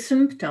to the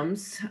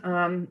symptoms,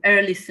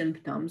 early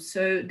symptoms.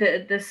 So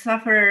the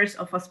sufferers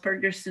of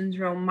Asperger's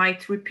syndrome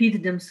might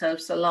repeat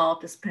themselves a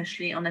lot,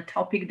 especially on a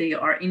topic they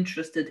are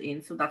interested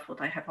in. So that's what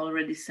I have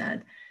already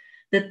said,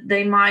 that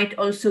they might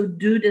also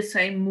do the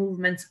same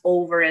movements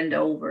over and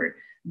over.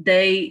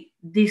 They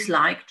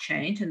dislike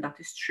change, and that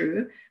is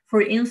true.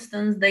 For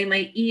instance, they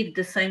may eat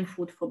the same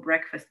food for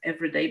breakfast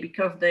every day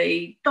because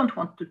they don't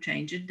want to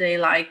change it. They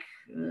like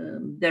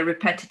the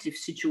repetitive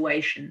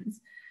situations,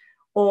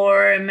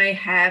 or may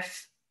have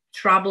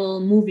trouble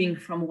moving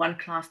from one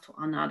class to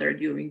another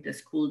during the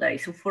school day.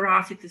 So for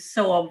us, it is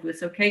so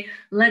obvious, okay,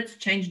 let's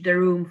change the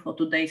room for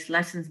today's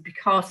lessons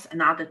because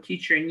another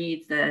teacher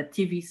needs the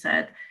TV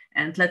set,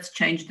 and let's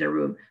change the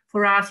room.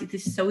 For us, it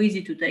is so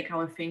easy to take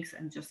our things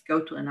and just go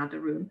to another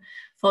room.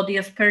 For the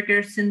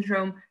Asperger's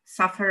syndrome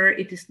sufferer,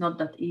 it is not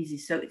that easy.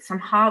 So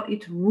somehow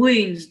it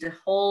ruins the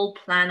whole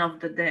plan of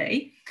the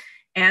day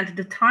and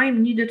the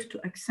time needed to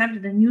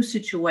accept the new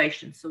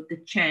situation. So the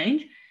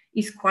change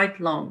is quite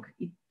long.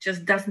 It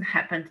just doesn't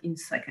happen in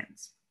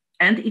seconds.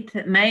 And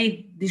it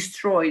may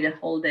destroy the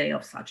whole day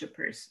of such a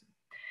person.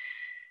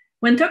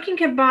 When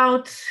talking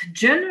about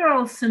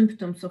general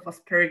symptoms of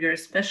Asperger,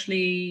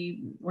 especially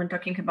when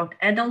talking about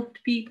adult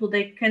people,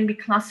 they can be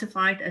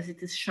classified as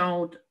it is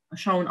shown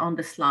on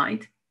the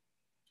slide.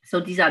 So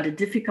these are the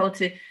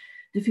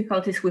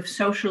difficulties with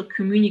social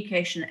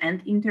communication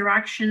and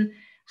interaction,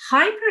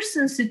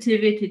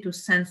 hypersensitivity to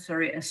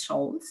sensory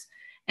assaults,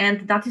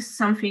 and that is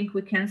something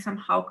we can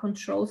somehow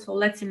control. So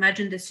let's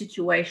imagine the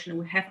situation.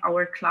 We have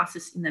our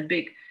classes in a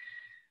big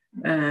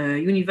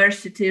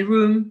university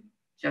room,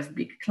 just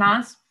big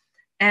class,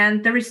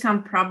 and there is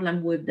some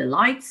problem with the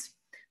lights.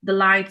 The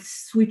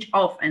lights switch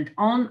off and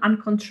on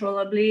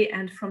uncontrollably,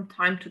 and from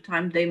time to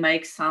time they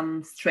make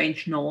some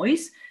strange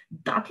noise.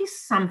 That is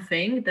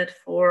something that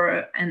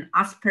for an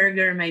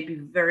Asperger may be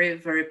very,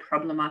 very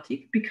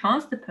problematic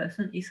because the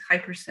person is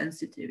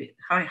hypersensitive.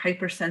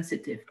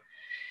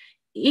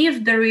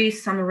 If there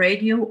is some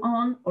radio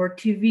on or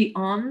TV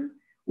on,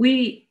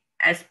 we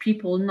as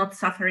people not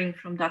suffering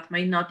from that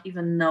may not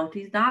even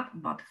notice that,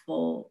 but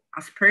for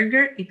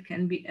Asperger, it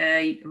can be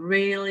a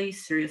really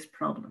serious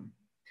problem.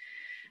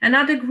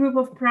 Another group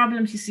of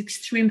problems is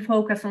extreme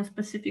focus on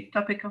specific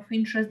topic of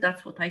interest.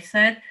 That's what I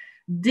said.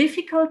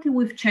 Difficulty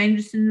with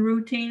changes in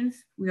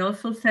routines. We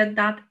also said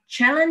that.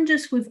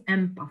 Challenges with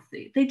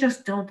empathy. They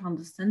just don't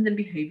understand the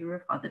behavior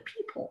of other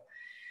people.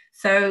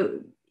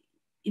 So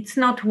it's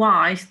not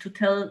wise to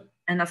tell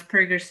an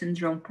Asperger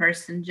syndrome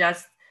person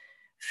just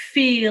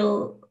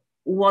feel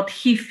what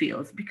he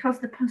feels, because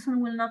the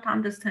person will not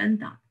understand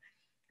that.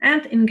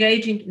 And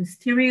engaging in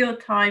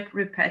stereotype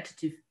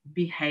repetitive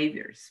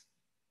behaviors.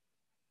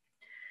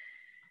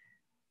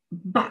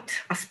 But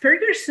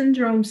Asperger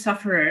syndrome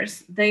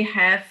sufferers, they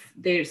have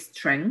their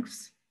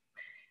strengths.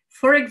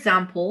 For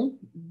example,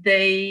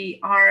 they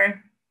have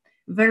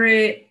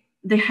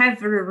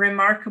very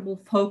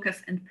remarkable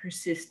focus and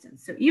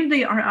persistence. So if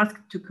they are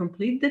asked to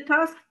complete the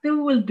task, they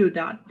will do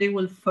that. They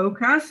will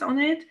focus on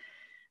it.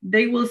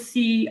 They will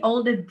see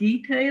all the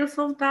details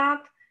of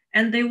that,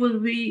 and they will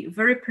be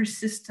very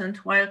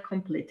persistent while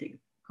completing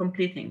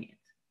it.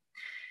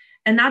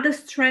 Another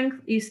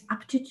strength is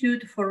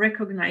aptitude for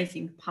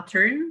recognizing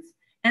patterns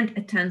and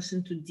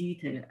attention to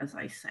detail, as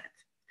I said.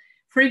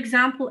 For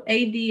example,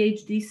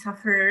 ADHD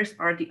sufferers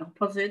are the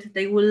opposite.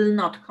 They will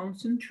not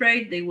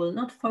concentrate, they will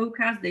not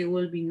focus, they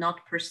will be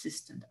not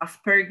persistent.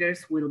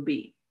 Asperger's will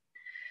be.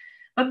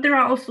 But there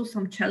are also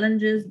some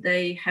challenges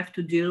they have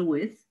to deal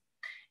with.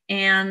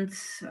 And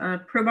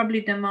probably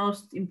the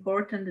most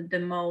important, the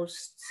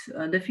most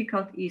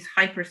difficult is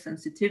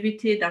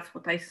hypersensitivity. That's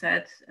what I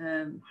said,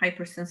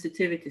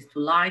 hypersensitivity to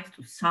light,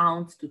 to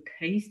sounds, to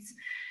tastes.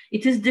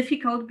 It is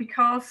difficult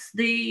because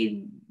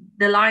the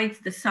lights,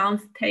 the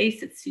sounds,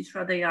 tastes,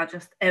 etc., they are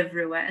just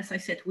everywhere. As I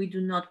said, we do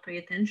not pay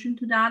attention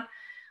to that,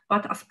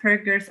 but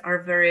Asperger's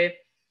are very,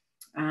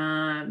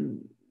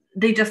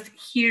 they just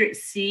hear,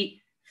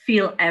 see,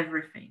 feel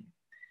everything.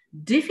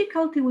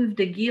 Difficulty with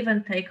the give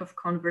and take of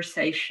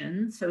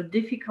conversation. So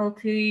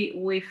difficulty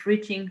with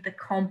reaching the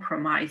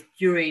compromise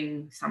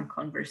during some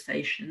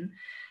conversation.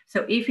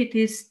 So if it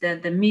is the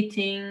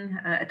meeting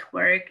at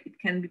work, it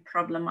can be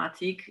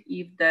problematic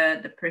if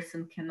the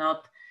person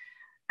cannot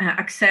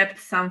accept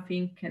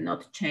something,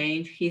 cannot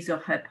change his or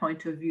her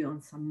point of view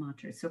on some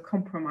matter. So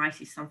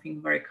compromise is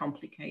something very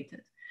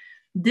complicated.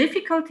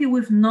 Difficulty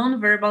with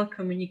non-verbal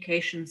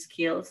communication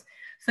skills.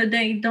 So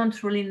they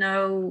don't really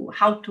know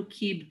how to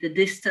keep the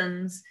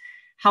distance,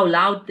 how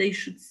loud they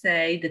should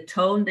say, the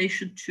tone they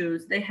should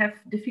choose. They have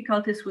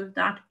difficulties with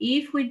that.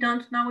 If we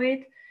don't know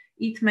it,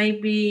 it may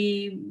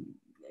be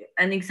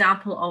an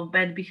example of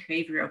bad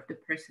behavior of the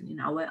person in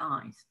our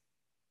eyes.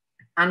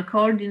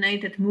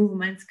 Uncoordinated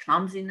movements,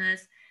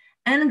 clumsiness,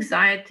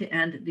 anxiety,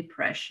 and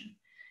depression.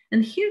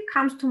 And here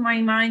comes to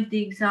my mind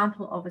the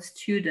example of a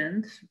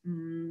student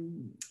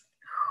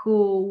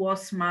who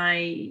was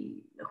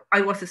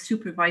I was a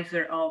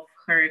supervisor of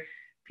her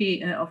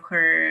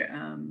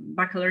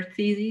bachelor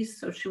thesis.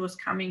 So she was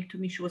coming to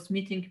me, she was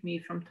meeting me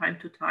from time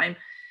to time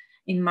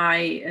in my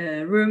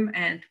room,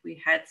 and we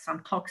had some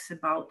talks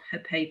about her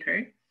paper.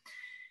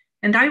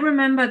 And I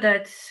remember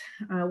that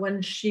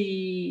when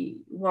she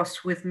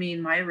was with me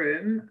in my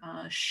room,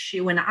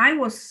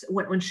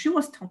 when she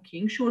was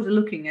talking, she was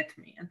looking at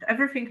me, and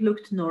everything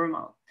looked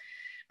normal.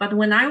 But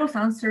when I was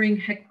answering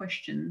her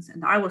questions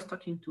and I was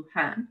talking to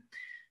her,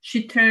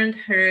 she turned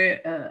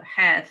her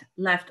head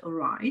left or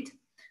right.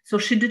 So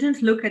she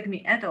didn't look at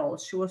me at all.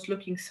 She was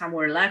looking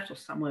somewhere left or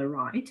somewhere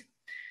right.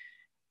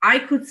 I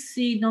could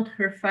see not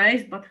her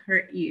face, but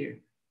her ear.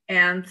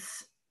 And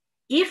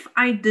if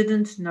I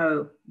didn't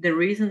know the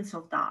reasons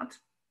of that,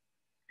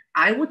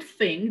 I would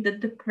think that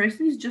the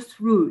person is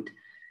just rude,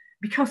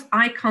 because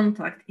eye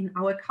contact in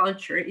our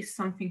culture is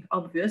something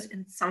obvious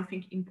and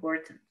something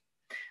important.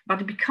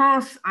 But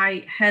because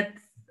I had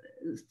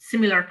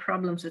similar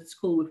problems at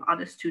school with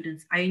other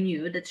students, I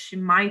knew that she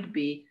might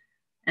be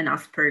an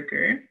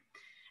Asperger.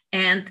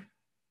 And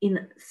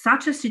in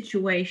such a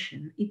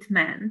situation, it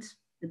meant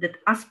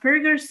that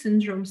Asperger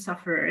syndrome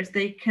sufferers,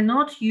 they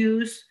cannot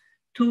use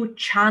two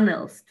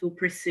channels to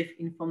perceive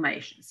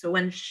information. So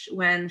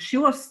when she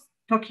was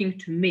talking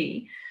to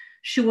me,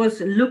 she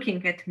was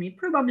looking at me,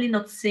 probably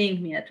not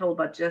seeing me at all,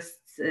 but just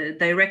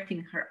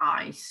directing her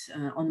eyes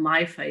on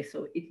my face,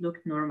 so it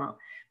looked normal.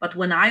 But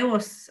when I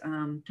was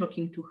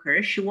talking to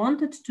her, she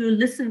wanted to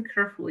listen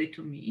carefully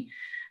to me,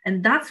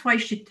 and that's why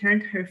she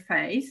turned her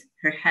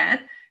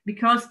head,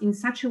 because in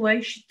such a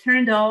way she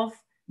turned off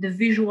the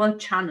visual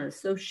channels.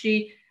 So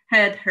she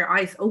had her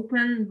eyes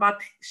open,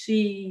 but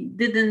she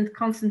didn't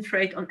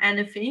concentrate on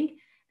anything,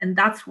 and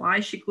that's why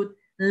she could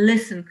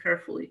listen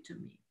carefully to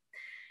me.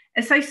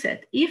 As I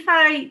said, if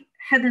I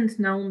hadn't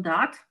known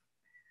that,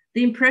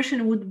 the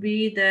impression would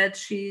be that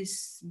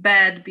she's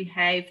bad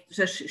behaved,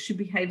 so she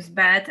behaves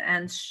bad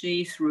and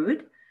she's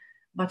rude,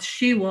 but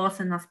she was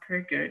an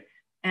Asperger,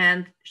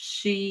 and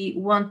she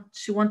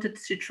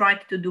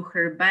tried to do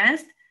her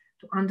best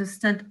to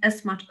understand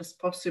as much as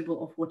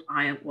possible of what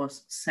I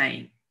was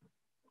saying.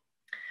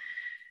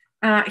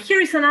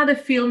 Here is another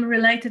film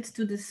related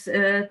to this,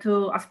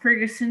 to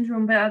Asperger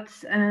syndrome, but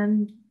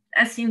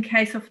as in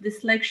case of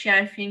dyslexia,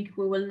 I think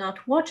we will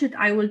not watch it.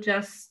 I will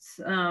just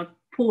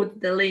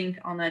put the link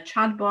on a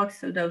chat box,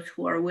 so those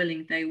who are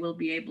willing, they will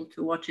be able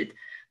to watch it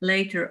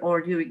later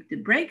or during the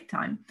break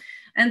time.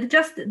 And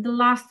just the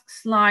last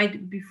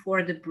slide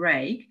before the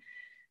break.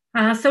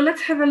 So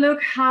let's have a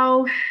look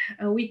how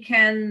we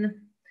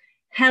can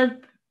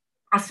help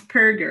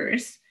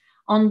Asperger's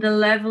on the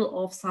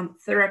level of some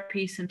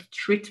therapies and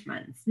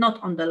treatments,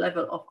 not on the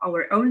level of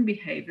our own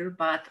behavior,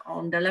 but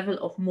on the level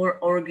of more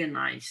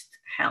organized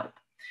help.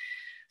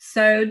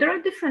 So there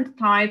are different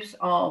types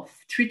of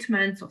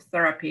treatments, of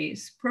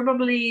therapies.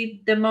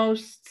 Probably the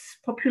most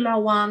popular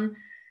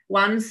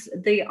ones,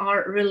 they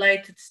are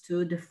related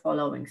to the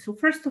following. So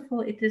first of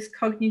all, it is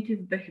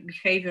cognitive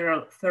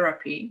behavioral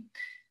therapy,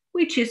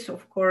 which is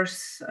of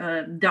course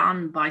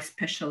done by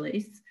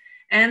specialists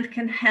and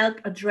can help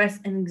address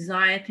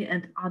anxiety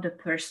and other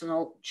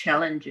personal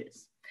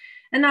challenges.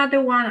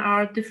 Another one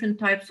are different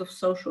types of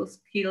social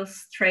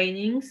skills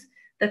trainings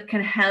that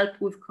can help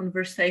with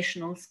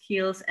conversational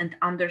skills and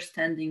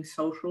understanding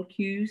social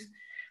cues.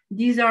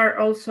 These are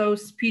also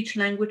speech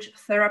language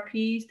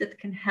therapies that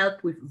can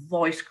help with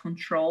voice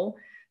control.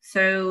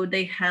 So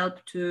they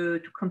help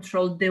to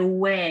control the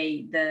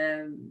way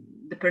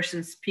the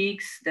person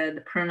speaks,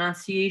 the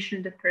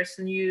pronunciation the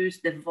person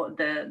uses,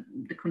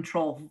 the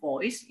control of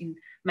voice in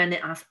many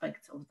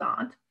aspects of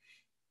that.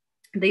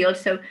 They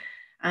also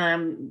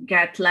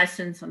get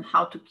lessons on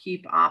how to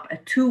keep up a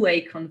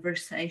two-way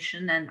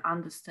conversation and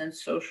understand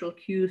social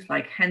cues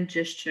like hand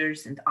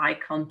gestures and eye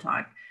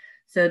contact.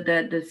 So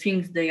the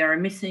things they are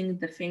missing,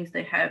 the things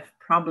they have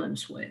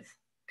problems with.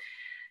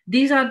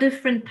 These are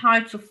different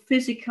types of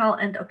physical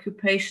and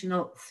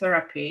occupational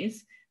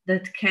therapies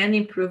that can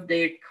improve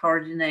their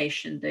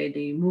coordination,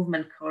 the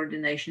movement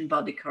coordination,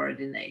 body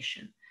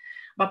coordination,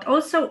 but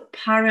also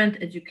parent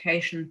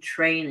education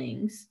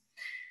trainings.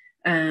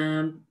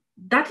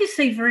 That is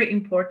a very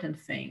important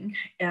thing.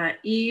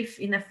 If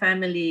in a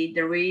family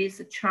there is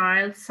a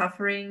child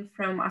suffering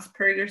from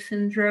Asperger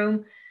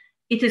syndrome,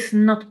 it is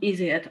not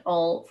easy at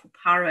all for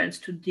parents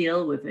to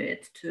deal with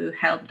it, to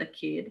help the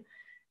kid.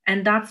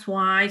 And that's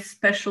why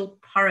special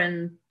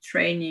parent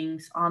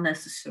trainings are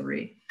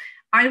necessary.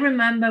 I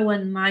remember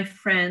when my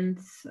friend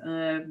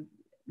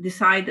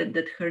decided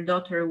that her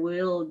daughter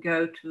will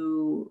go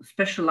to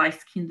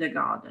specialized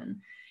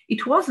kindergarten,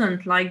 it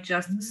wasn't like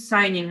just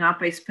signing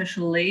up a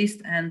special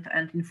list and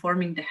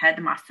informing the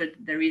headmaster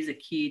that there is a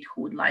kid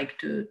who would like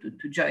to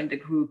join the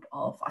group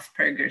of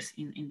Asperger's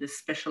in the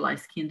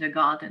specialized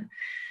kindergarten.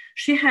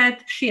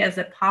 She as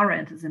a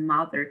parent, as a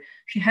mother,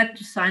 she had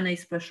to sign a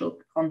special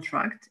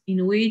contract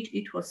in which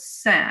it was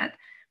said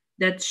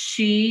that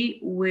she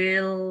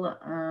will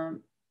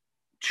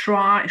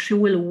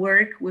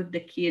work with the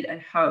kid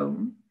at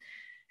home.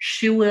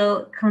 She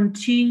will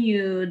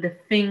continue the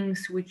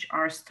things which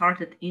are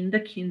started in the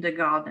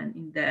kindergarten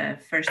in the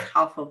first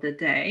half of the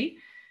day.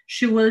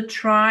 She will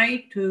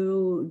try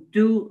to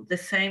do the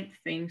same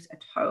things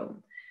at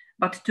home,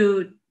 but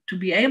to to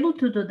be able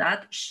to do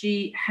that,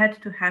 she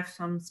had to have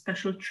some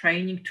special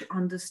training to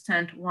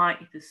understand why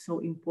it is so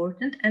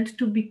important and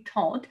to be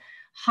taught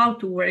how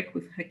to work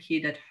with her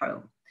kid at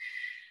home.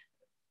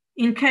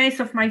 In case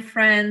of my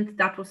friend,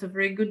 that was a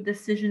very good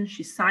decision.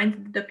 She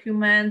signed the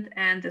document,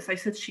 and as I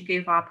said, she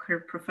gave up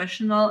her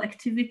professional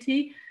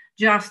activity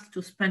just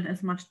to spend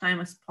as much time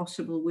as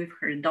possible with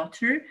her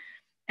daughter.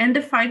 And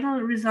the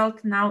final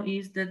result now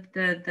is that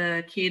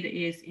the kid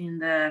is in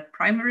the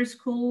primary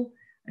school,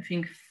 I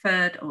think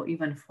 3rd or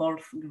even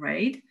 4th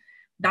grade.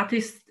 That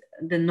is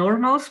the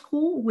normal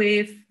school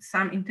with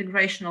some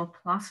integrational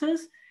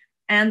classes,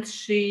 and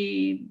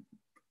she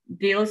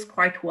deals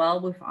quite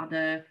well with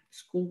other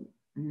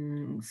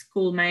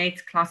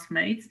schoolmates,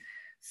 classmates.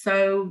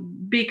 So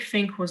big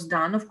thing was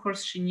done. Of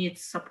course, she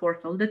needs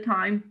support all the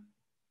time,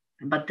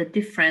 but the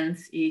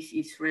difference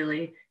is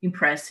really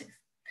impressive.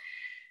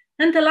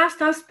 And the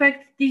last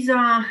aspect, these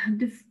are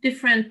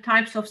different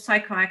types of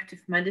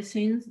psychoactive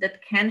medicines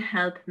that can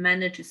help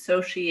manage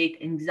associate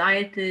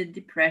anxiety,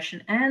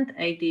 depression, and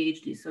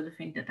ADHD, so the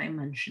thing that I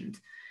mentioned.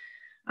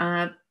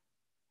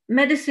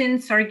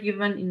 Medicines are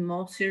given in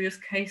more serious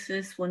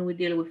cases when we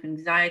deal with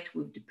anxiety,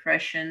 with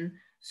depression,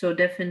 so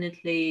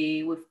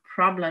definitely with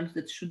problems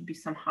that should be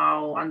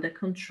somehow under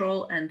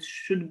control and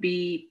should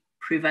be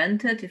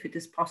prevented if it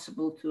is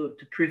possible to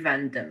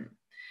prevent them.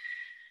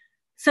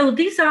 So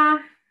these are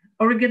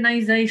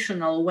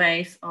organizational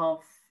ways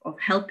of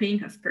helping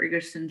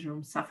Asperger's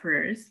syndrome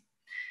sufferers.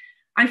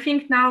 I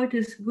think now it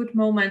is a good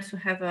moment to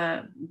have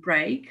a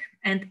break.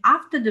 And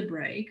after the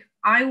break,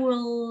 I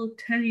will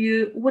tell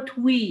you what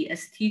we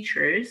as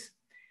teachers,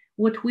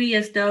 what we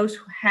as those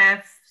who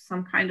have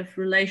some kind of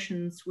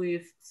relations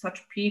with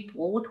such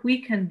people, what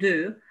we can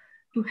do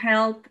to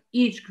help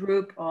each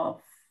group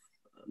of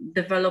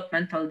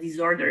developmental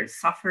disorder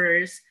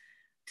sufferers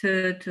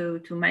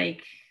to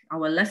make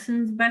our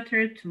lessons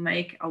better, to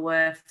make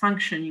our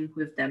functioning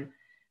with them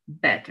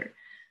better.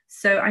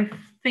 So I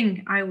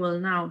think I will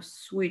now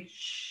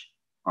switch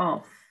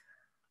off.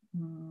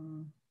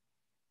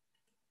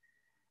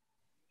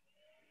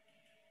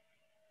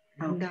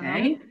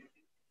 Okay,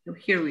 so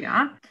here we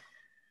are.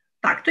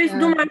 Так, то есть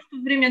думаю, что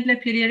время для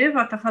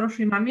перерыва – это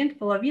хороший момент,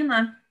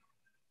 половина.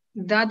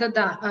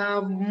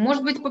 Да.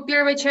 Может быть, по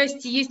первой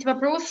части есть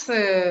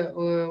вопросы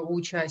у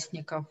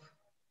участников?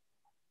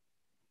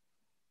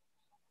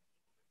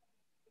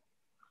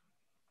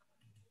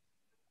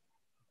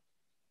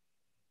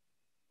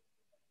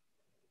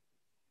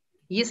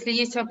 Если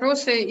есть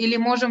вопросы, или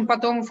можем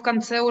потом в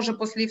конце уже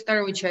после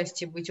второй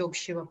части быть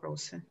общие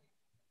вопросы?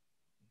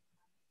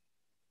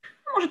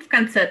 Может, в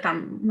конце,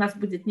 там у нас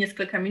будет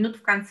несколько минут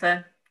в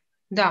конце.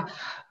 Да,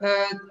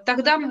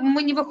 тогда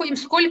мы не выходим.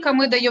 Сколько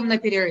мы даем на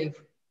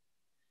перерыв?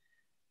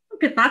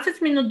 15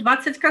 минут,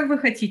 20, как вы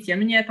хотите.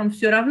 Мне там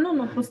все равно,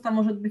 но просто,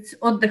 может быть,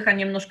 отдыха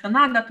немножко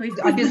надо. То есть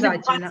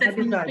обязательно, 20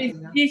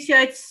 обязательно. Минут,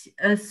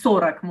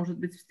 10-40, может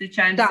быть,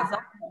 встречаемся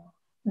завтра.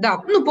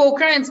 Да, ну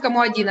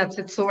по-украинскому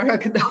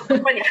 11:40, да.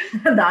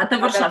 Понятно, да, это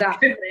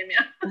варшавское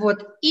время.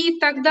 Вот, и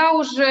тогда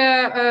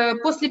уже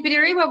после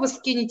перерыва вы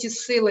скинете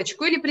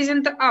ссылочку или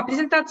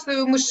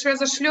презентацию мы же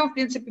разошлем, в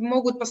принципе,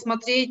 могут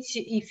посмотреть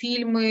и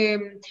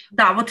фильмы.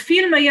 Да, вот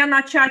фильмы я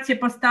на чате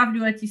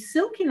поставлю эти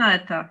ссылки на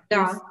это.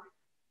 Да.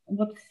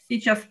 Вот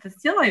сейчас это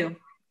сделаю,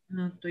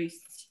 то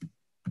есть...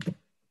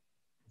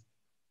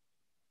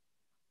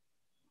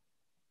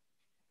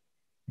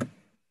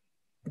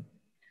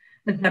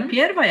 Это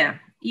первое,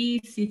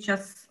 и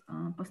сейчас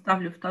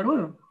поставлю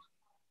вторую.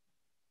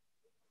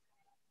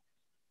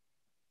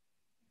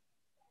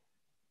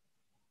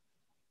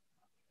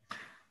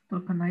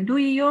 Только найду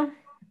ее.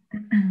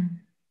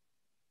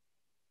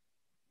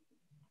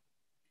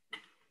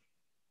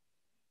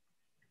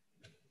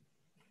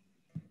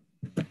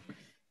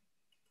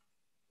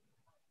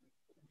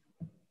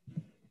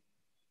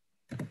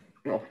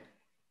 О,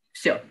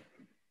 все.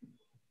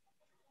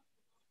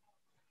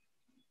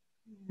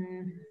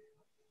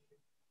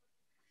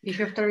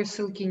 Еще второй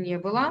ссылки не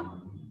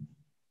было.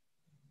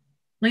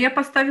 Но я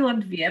поставила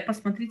 2.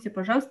 Посмотрите,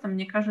 пожалуйста,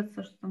 мне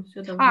кажется, что там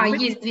все должно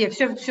быть. Есть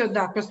 2. Все,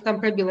 да, просто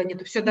там пробила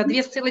нету. Все, да,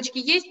 2 ссылочки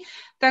есть.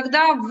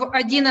 Тогда в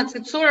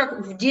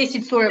 11:40, в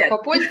 10:40 по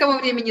польскому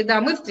времени,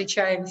 да, мы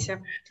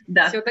встречаемся.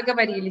 Да. Все,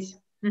 договорились.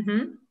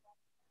 Угу.